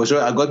meantime, for sure,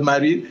 I got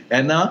married.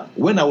 And now,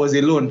 when I was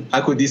alone,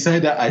 I could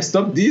decide that I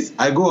stop this,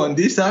 I go on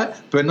this side.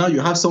 But now you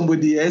have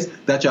somebody else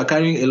that you're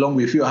carrying along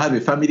with you. I have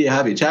a family, I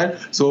have a child.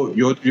 So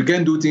you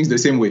can do things the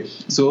same way.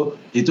 So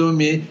he told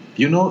me,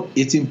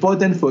 it's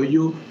important for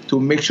you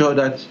to make sure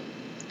that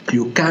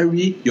you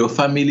carry your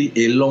family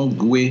a long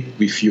way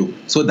with you,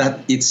 so that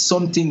it's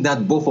something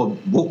that both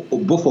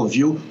of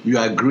you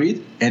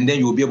agreed, and then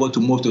you'll be able to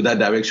move to that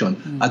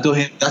direction. I told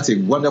him that's a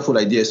wonderful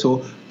idea.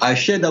 So I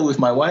shared that with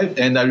my wife,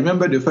 and I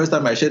remember the first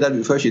time I shared that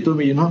with her, she told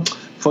me,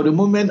 for the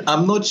moment,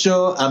 I'm not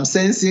sure. I'm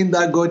sensing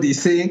that God is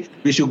saying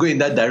we should go in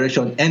that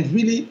direction. And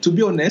really, to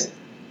be honest,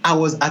 I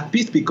was at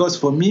peace, because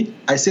for me,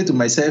 I said to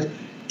myself,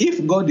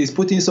 if God is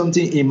putting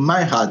something in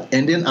my heart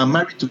and then I'm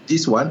married to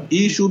this one,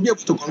 he should be able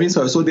to convince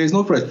her. So there's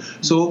no pressure.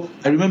 So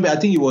I remember, I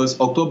think it was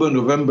October,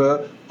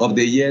 November of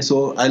the year.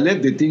 So I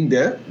left the thing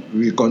there.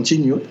 We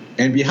continued,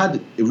 and we had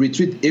a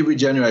retreat every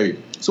January.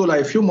 So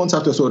like a few months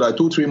after, so like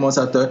 2-3 months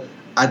after,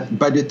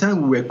 by the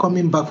time we were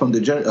coming back from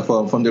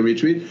the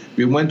retreat,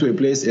 we went to a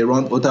place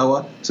around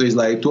Ottawa, so it's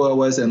like 2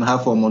 hours and a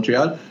half from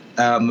Montreal.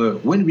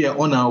 When we are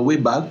on our way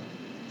back,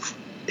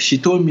 she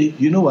told me,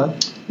 you know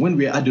what? When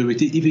we are at the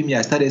retreat, even me,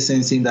 I started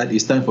sensing that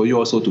it's time for you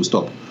also to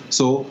stop.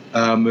 So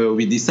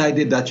we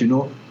decided that,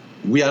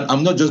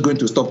 I'm not just going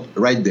to stop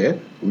right there.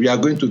 We are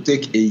going to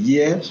take a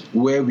year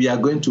where we are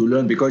going to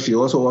learn, because she's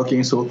also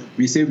working. So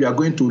we say we are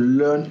going to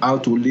learn how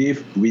to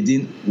live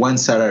within one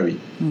salary.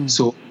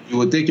 So you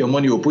will take your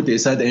money, you will put it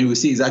aside, and you will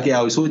see exactly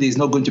how. So it's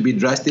not going to be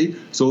drastic.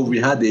 So we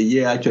had a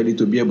year actually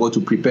to be able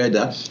to prepare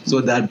that, so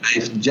that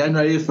by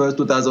January 1st,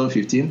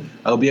 2015,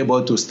 I'll be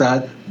able to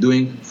start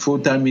doing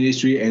full-time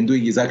ministry and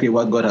doing exactly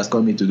what God has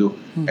called me to do.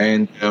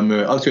 And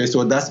actually,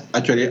 so that's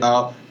actually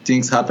how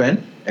things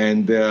happen.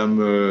 And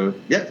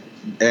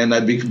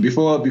And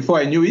before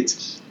I knew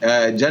it,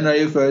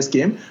 January 1st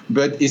came.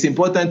 But it's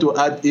important to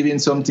add even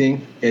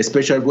something,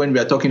 especially when we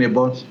are talking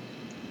about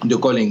the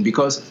calling,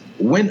 because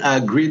when I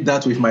agreed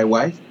that with my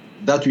wife,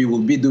 that we will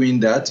be doing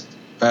that,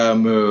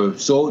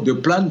 so the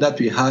plan that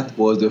we had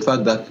was the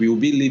fact that we will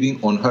be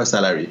living on her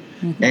salary.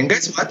 And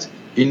guess what?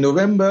 In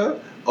November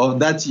of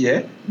that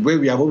year, where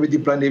we have already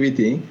planned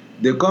everything,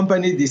 the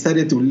company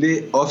decided to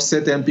lay off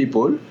certain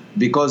people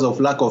because of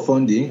lack of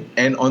funding.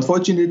 And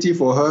unfortunately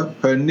for her,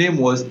 her name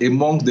was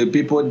amongst the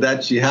people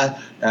that she had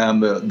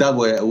that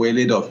were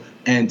laid off.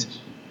 And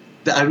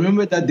I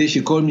remember that day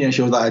she called me and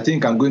she was like, I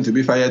think I'm going to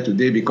be fired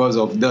today because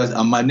of this,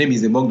 and my name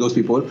is among those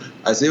people.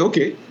 I said,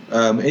 okay.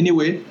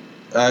 Anyway,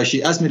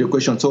 she asked me the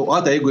question, so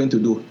what are you going to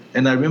do?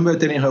 And I remember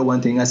telling her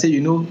one thing. I said,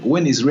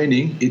 when it's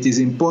raining, it is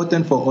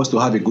important for us to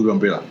have a good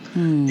umbrella.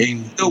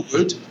 In other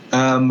words,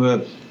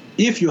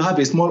 if you have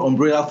a small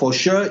umbrella, for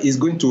sure it's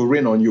going to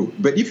rain on you.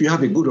 But if you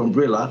have a good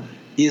umbrella,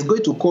 it's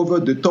going to cover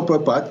the topper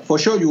part. For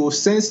sure, you will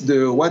sense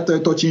the water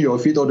touching your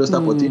feet, all those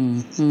type of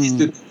things.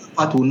 The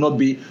part will not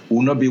be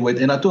wet.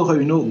 And I told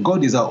her,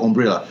 God is our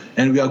umbrella,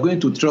 and we are going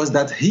to trust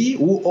that He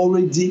who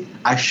already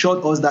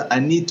assured us that I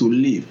need to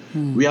live.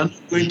 We are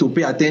not going to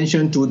pay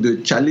attention to the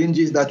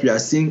challenges that we are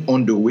seeing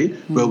on the way,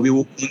 but we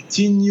will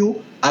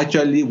continue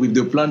actually with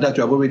the plan that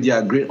we have already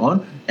agreed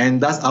on.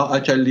 And that's how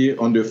actually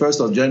on the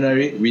 1st of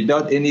January,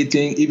 without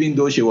anything, even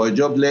though she was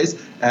jobless,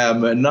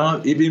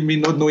 now even me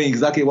not knowing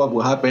exactly what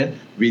will happen,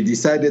 we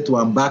decided to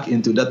embark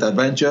into that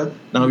adventure.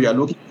 Now we are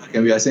looking back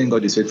and we are saying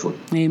God is faithful.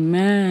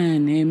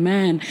 Amen.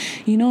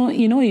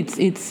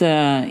 It's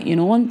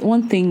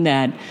one thing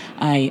that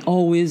I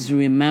always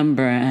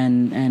remember,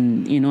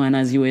 and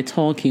as you were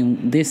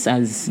talking, this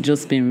has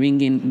just been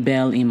ringing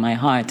bell in my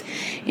heart,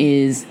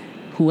 is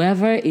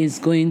whoever is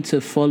going to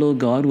follow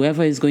God,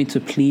 whoever is going to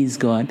please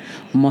God,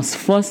 must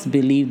first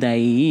believe that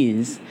He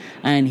is,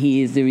 and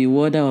He is the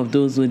rewarder of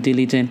those who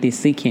diligently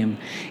seek Him.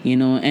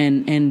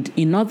 And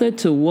in order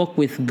to walk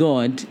with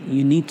God,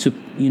 you need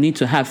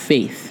to have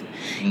faith.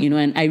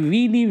 And I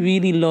really,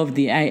 really love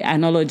the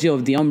analogy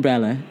of the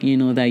umbrella,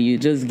 that you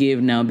just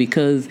gave now,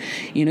 because,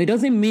 it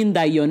doesn't mean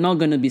that you're not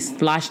going to be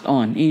splashed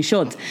on. In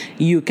short,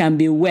 you can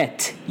be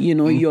wet,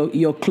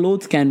 your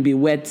clothes can be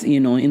wet,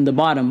 in the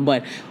bottom,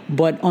 but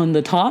on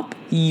the top,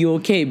 you're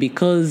okay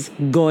because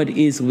God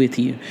is with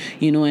you,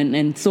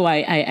 and so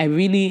I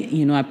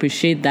really,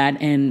 appreciate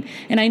that. And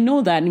I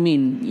know that,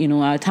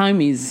 our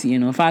time is,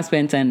 fast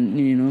spent,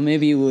 and,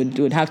 maybe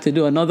would have to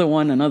do another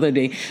one another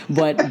day.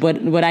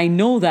 But I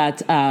know that,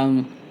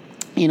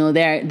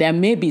 there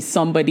may be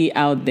somebody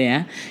out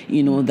there,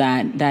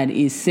 that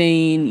is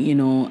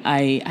saying,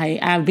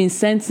 I've been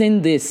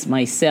sensing this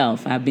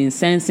myself. I've been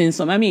sensing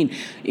some.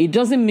 It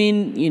doesn't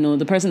mean,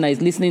 the person that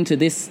is listening to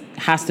this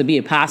has to be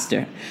a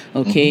pastor.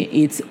 Okay.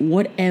 It's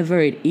whatever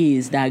it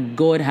is that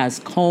God has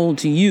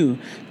called you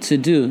to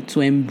do, to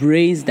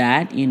embrace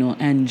that,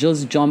 and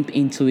just jump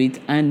into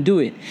it and do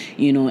it,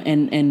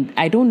 and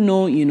I don't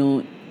know,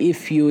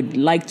 if you'd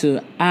like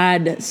to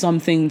add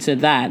something to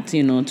that,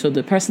 to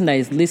the person that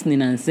is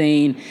listening and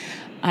saying,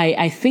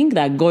 I think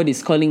that God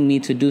is calling me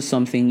to do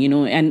something,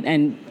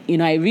 and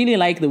I really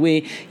like the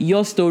way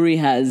your story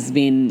has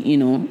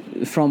been,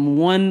 from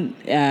one,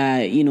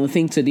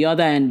 thing to the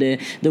other, and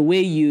the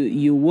way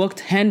you worked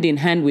hand in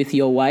hand with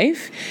your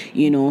wife,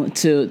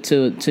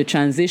 to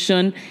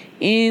transition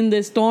in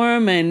the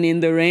storm and in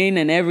the rain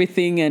and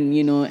everything. And,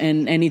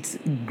 and it's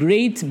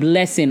great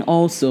blessing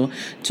also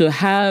to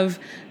have,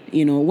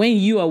 when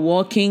you are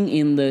walking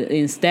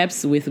in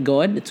steps with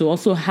God, to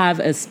also have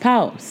a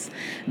spouse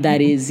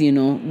that is,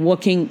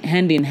 walking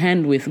hand in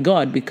hand with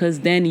God, because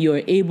then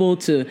you're able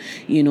to,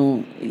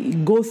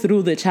 go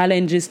through the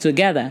challenges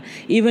together.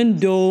 Even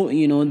though,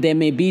 there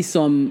may be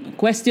some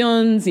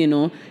questions,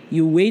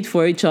 you wait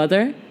for each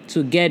other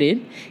to get it,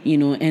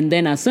 and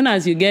then as soon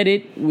as you get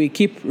it, we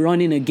keep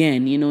running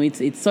again.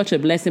 It's such a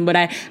blessing. But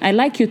I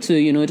like you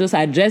to, just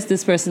address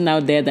this person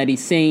out there that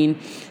is saying,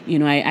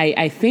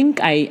 I think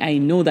I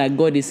know that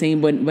God is saying,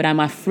 but I'm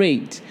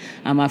afraid.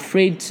 I'm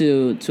afraid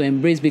to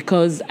embrace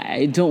because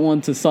I don't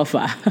want to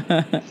suffer.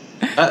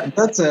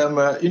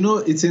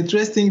 It's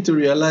interesting to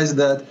realize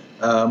that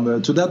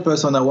to that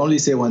person, I will only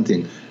say one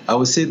thing. I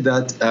would say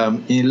that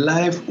in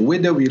life,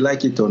 whether we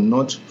like it or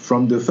not,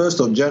 from the 1st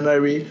of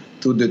January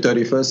to the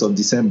 31st of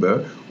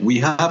December, we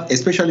have,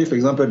 especially, for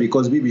example,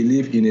 because we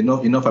believe in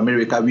North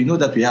America, we know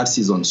that we have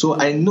seasons. So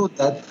I know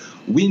that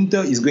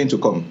winter is going to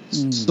come.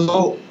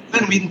 So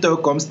when winter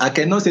comes, I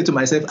cannot say to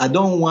myself, I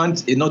don't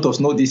want a lot of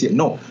snow this year.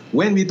 No.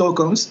 When winter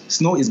comes,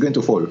 snow is going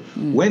to fall.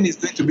 When it's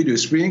going to be the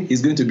spring,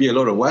 it's going to be a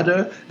lot of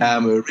water,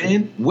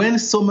 rain. When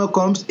summer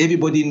comes,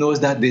 everybody knows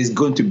that there's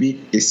going to be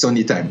a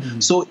sunny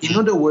time. So in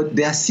other words,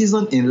 there are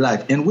seasons in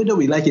life. And whether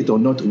we like it or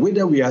not,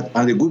 whether we are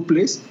at a good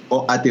place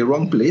or at the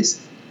wrong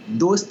place,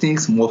 those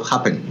things must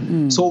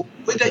happen. So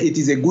whether it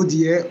is a good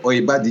year or a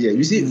bad year,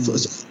 you see,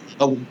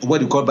 what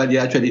you call bad year,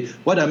 actually,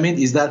 what I mean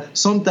is that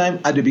sometime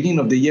at the beginning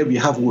of the year, we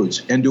have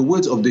words. And the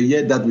words of the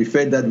year that we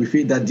feel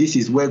that this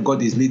is where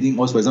God is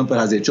leading us, for example,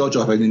 as a church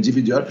or as an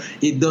individual,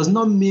 it does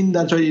not mean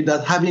that, really,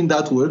 that having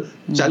that word,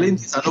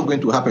 challenges are not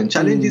going to happen.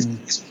 Challenges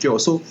is sure.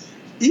 So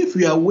if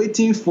we are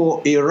waiting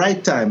for a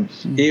right time,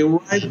 the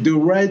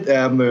right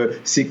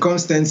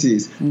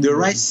circumstances, the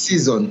right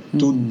season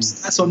to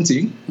start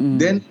something,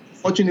 then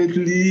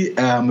fortunately,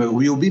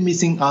 we'll be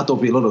missing out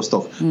of a lot of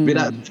stuff. But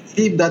I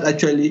believe that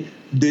actually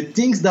the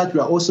things that we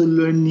are also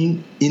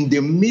learning in the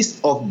midst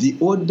of the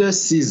older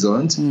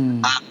seasons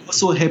are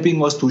also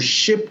helping us to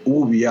shape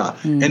who we are.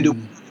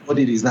 And what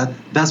it is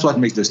that's what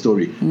makes the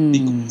story.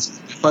 Because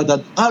the fact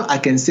that all I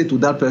can say to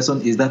that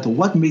person is that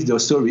what makes your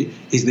story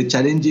is the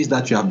challenges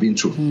that you have been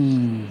through.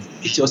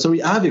 It's your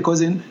story. I have a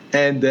cousin,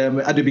 and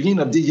at the beginning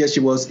of this year,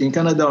 she was in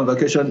Canada on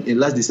vacation in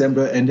last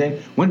December. And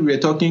then when we were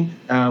talking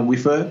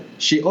with her,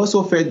 she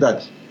also felt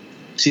that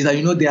she said,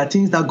 there are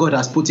things that God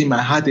has put in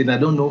my heart and I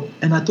don't know.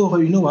 And I told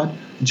her, you know what?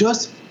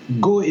 Just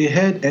go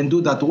ahead and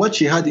do that. What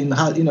she had in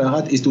her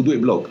heart is to do a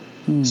blog.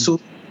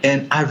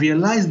 And I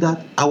realized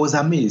that I was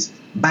amazed.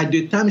 By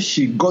the time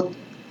she got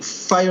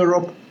fired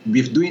up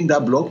with doing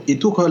that blog, it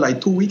took her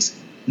like 2 weeks.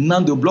 Now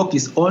the blog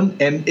is on,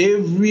 and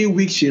every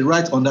week she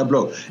writes on that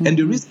blog. And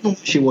the reason why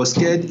she was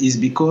scared is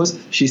because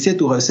she said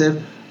to herself,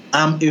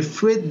 I'm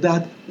afraid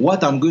that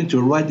what I'm going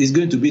to write is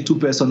going to be too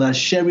personal,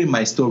 sharing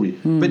my story.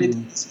 But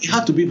you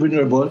have to be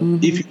vulnerable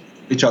if you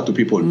reach out to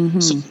people.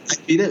 So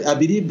I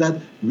believe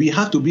that we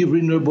have to be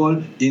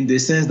vulnerable in the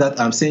sense that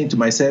I'm saying to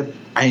myself,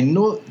 I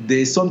know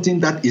there's something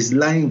that is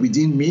lying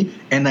within me,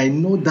 and I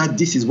know that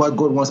this is what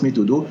God wants me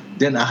to do.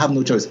 Then I have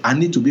no choice. I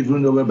need to be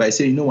vulnerable by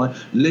saying, you know what,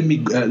 let me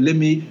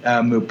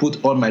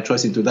put all my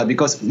trust into that.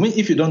 Because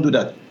if you don't do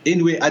that,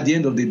 anyway, at the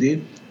end of the day,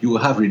 you will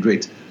have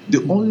regret.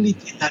 The only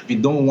thing that we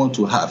don't want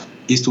to have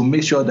is to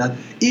make sure that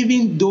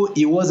even though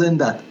it wasn't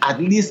that,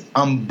 at least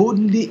I'm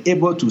boldly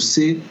able to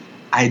say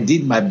I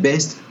did my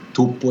best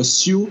to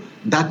pursue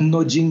that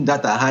nudging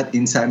that I had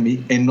inside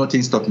me, and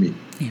nothing stopped me.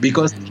 Amen.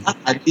 Because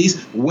at least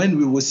when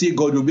we will see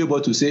God, we'll be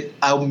able to say,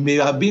 I may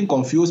have been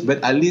confused,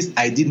 but at least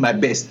I did my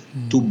best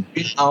to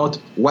bring out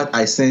what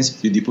I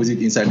sensed you deposit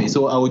inside me.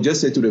 So I would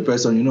just say to the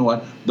person, you know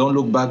what, don't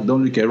look back,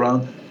 don't look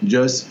around,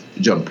 just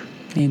jump.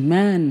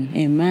 Amen.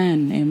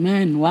 Amen.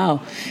 Amen.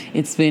 Wow.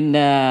 It's been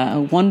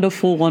a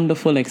wonderful,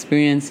 wonderful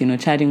experience,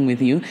 chatting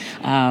with you.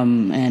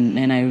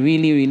 And I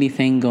really, really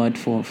thank God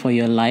for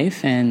your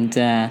life. And,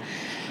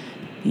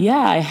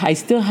 I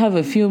still have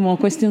a few more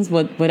questions,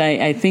 but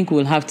I think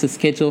we'll have to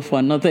schedule for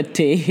another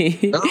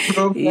day.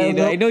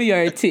 I know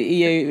you're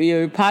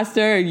a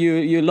pastor.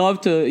 You love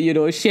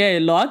to share a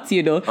lot.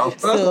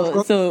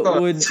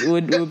 So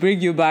we'll bring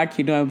you back.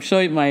 I'm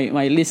sure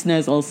my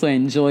listeners also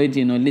enjoyed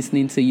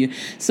listening to you.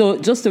 So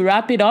just to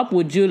wrap it up,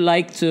 would you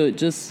like to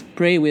just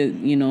pray with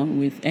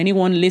with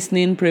anyone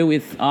listening? Pray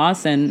with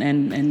us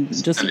and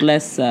just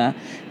bless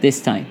this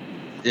time.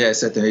 Yes,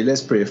 certainly.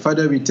 Let's pray.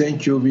 Father, we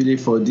thank you really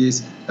for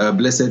this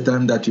blessed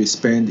time that we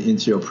spend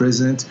into your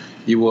presence.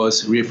 It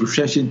was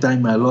refreshing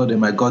time, my Lord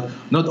and my God,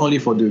 not only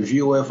for the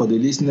viewer, for the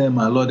listener,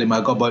 my Lord and my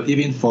God, but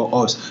even for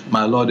us,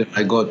 my Lord and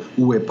my God,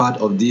 who were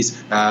part of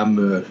this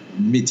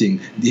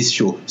meeting, this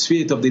show.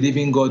 Spirit of the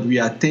living God, we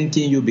are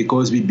thanking you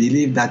because we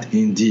believe that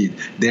indeed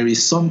there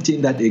is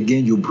something that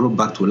again you brought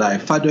back to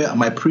life. Father,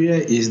 my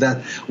prayer is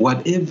that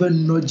whatever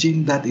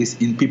nudging that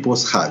is in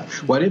people's heart,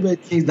 whatever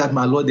things that,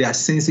 my Lord, they are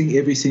sensing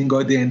every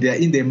single day and they are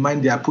in their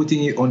mind, they are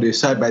putting it on the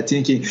side by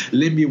thinking,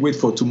 let me wait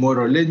for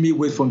tomorrow, let me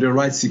wait for the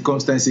right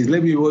circumstances,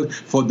 let me wait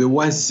for the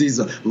right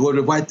season, for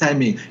the right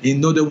timing,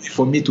 in order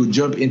for me to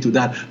jump into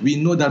that. We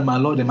know that, my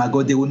Lord and my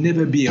God, there will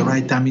never be a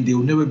right timing, there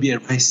will never be a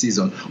right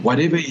season.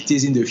 Whatever it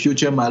is in the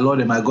future, my Lord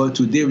and my God,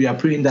 today we are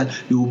praying that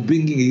you will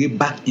bring it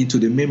back into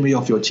the memory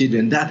of your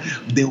children, that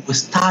they will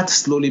start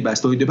slowly by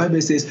slowly. The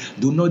Bible says,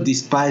 do not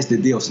despise the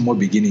day of small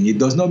beginning. It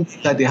does not mean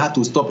that they have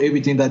to stop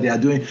everything that they are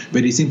doing,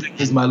 but it simply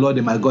means, my Lord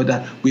and my God,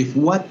 that with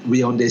what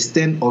we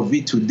understand of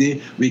it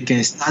today, we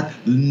can start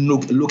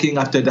looking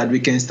after that. We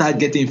can start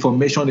getting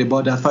information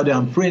about that. Father,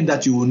 I'm praying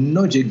that you will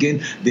nudge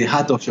again the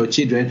heart of your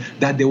children,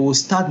 that they will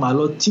start, my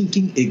Lord,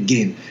 thinking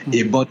again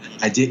about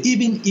idea.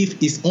 Even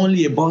if it's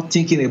only about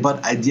thinking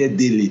about idea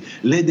daily,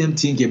 let them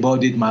think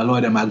about it, my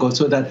Lord and my God,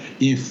 so that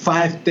in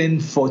 5, 10,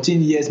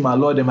 14 years, my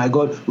Lord and my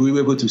God, we will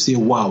be able to say,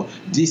 wow,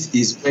 this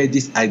is where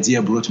this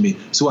idea brought me.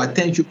 So I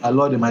thank you, my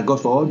Lord and my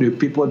God, for all the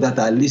people that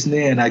are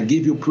listening, and I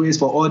give you praise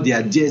for all the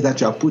ideas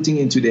that you are putting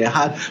into their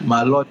heart,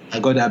 my Lord, my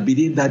God. I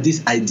believe that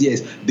these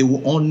ideas, they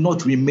will all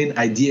not remain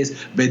ideas,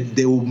 but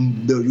you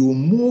will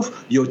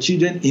move your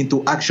children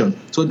into action,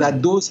 so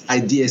that those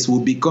ideas will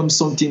become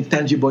something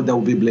tangible that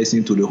will be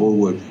blessing to the whole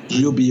world.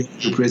 You'll be able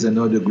to praise and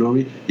all the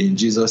glory. In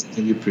Jesus'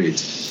 name we pray.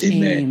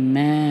 Amen.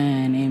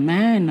 Amen.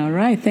 Amen. All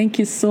right. Thank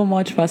you so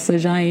much, Pastor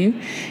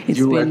Jean. It's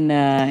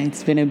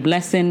been a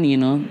blessing,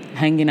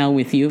 hanging out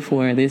with you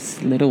for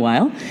this little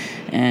while.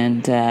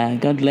 And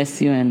God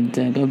bless you, and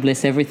God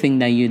bless everything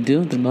that you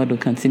do. The Lord will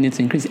continue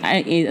to increase.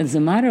 As a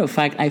matter of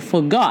fact, I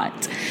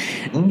forgot.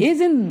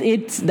 Isn't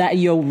it that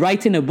you're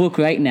writing a book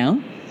right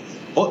now?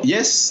 Oh,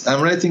 yes.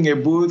 I'm writing a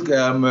book.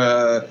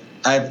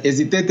 I've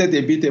hesitated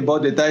a bit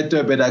about the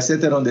title, but I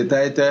settled on the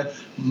title,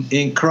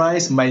 In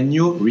Christ, My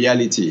New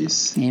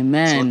Realities.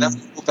 Amen. So that's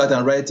the book that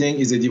I'm writing.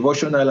 Is a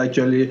devotional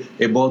actually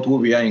about who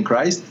we are in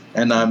Christ.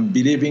 And I'm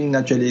believing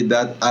naturally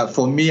that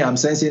for me, I'm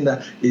sensing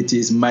that it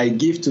is my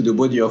gift to the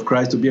body of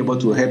Christ to be able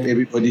to help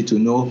everybody to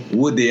know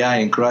who they are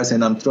in Christ.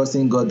 And I'm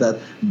trusting God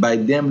that by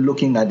them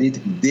looking at it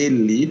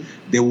daily,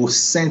 they will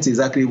sense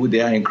exactly who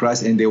they are in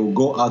Christ, and they will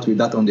go out with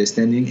that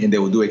understanding, and they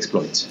will do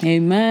exploits.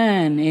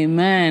 Amen.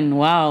 Amen.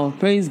 Wow.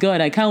 Praise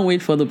God. I can't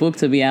wait for the book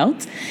to be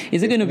out.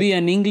 Is it going to be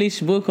an English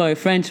book or a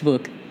French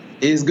book?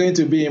 It's going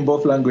to be in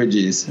both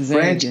languages,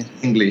 French,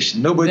 English.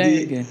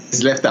 Nobody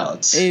is left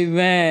out.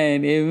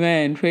 Amen.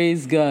 Amen.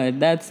 Praise God.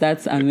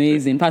 That's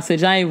amazing. Pastor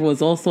Jaiv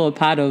was also a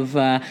part of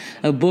a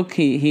book.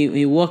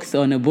 He worked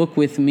on a book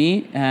with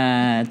me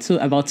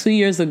about 2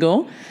 years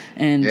ago,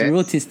 and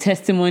wrote his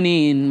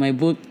testimony in my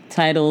book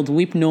titled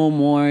Weep No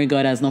More,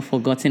 God Has Not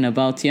Forgotten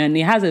About You. And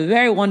he has a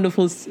very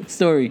wonderful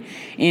story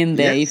in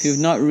there. If you've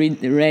not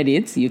read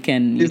it, you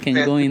can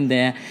go in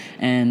there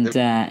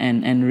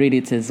and read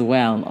it as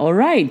well. All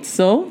right.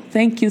 So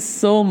thank you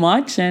so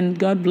much, and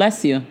God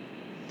bless you.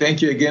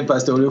 Thank you again,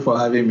 Pastor Olu, for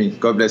having me.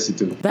 God bless you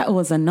too. That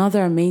was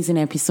another amazing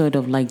episode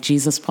of Like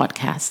Jesus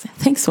Podcast.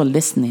 Thanks for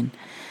listening.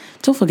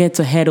 Don't forget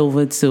to head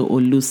over to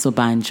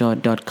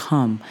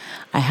olusobanjo.com.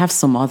 I have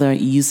some other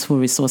useful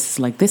resources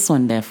like this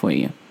one there for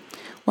you.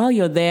 While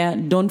you're there,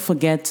 don't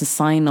forget to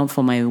sign up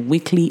for my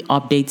weekly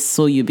updates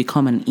so you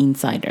become an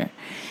insider.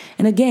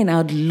 And again,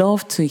 I'd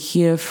love to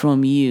hear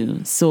from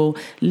you. So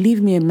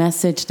leave me a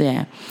message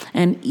there.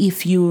 And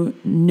if you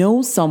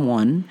know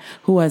someone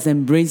who has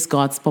embraced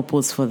God's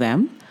purpose for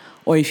them,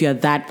 or if you're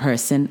that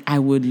person, I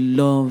would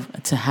love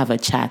to have a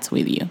chat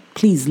with you.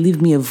 Please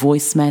leave me a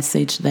voice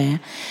message there.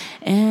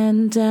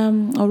 And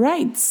all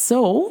right,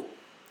 so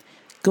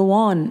go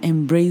on,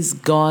 embrace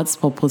God's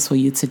purpose for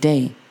you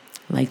today,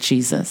 like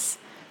Jesus.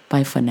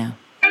 Bye for now.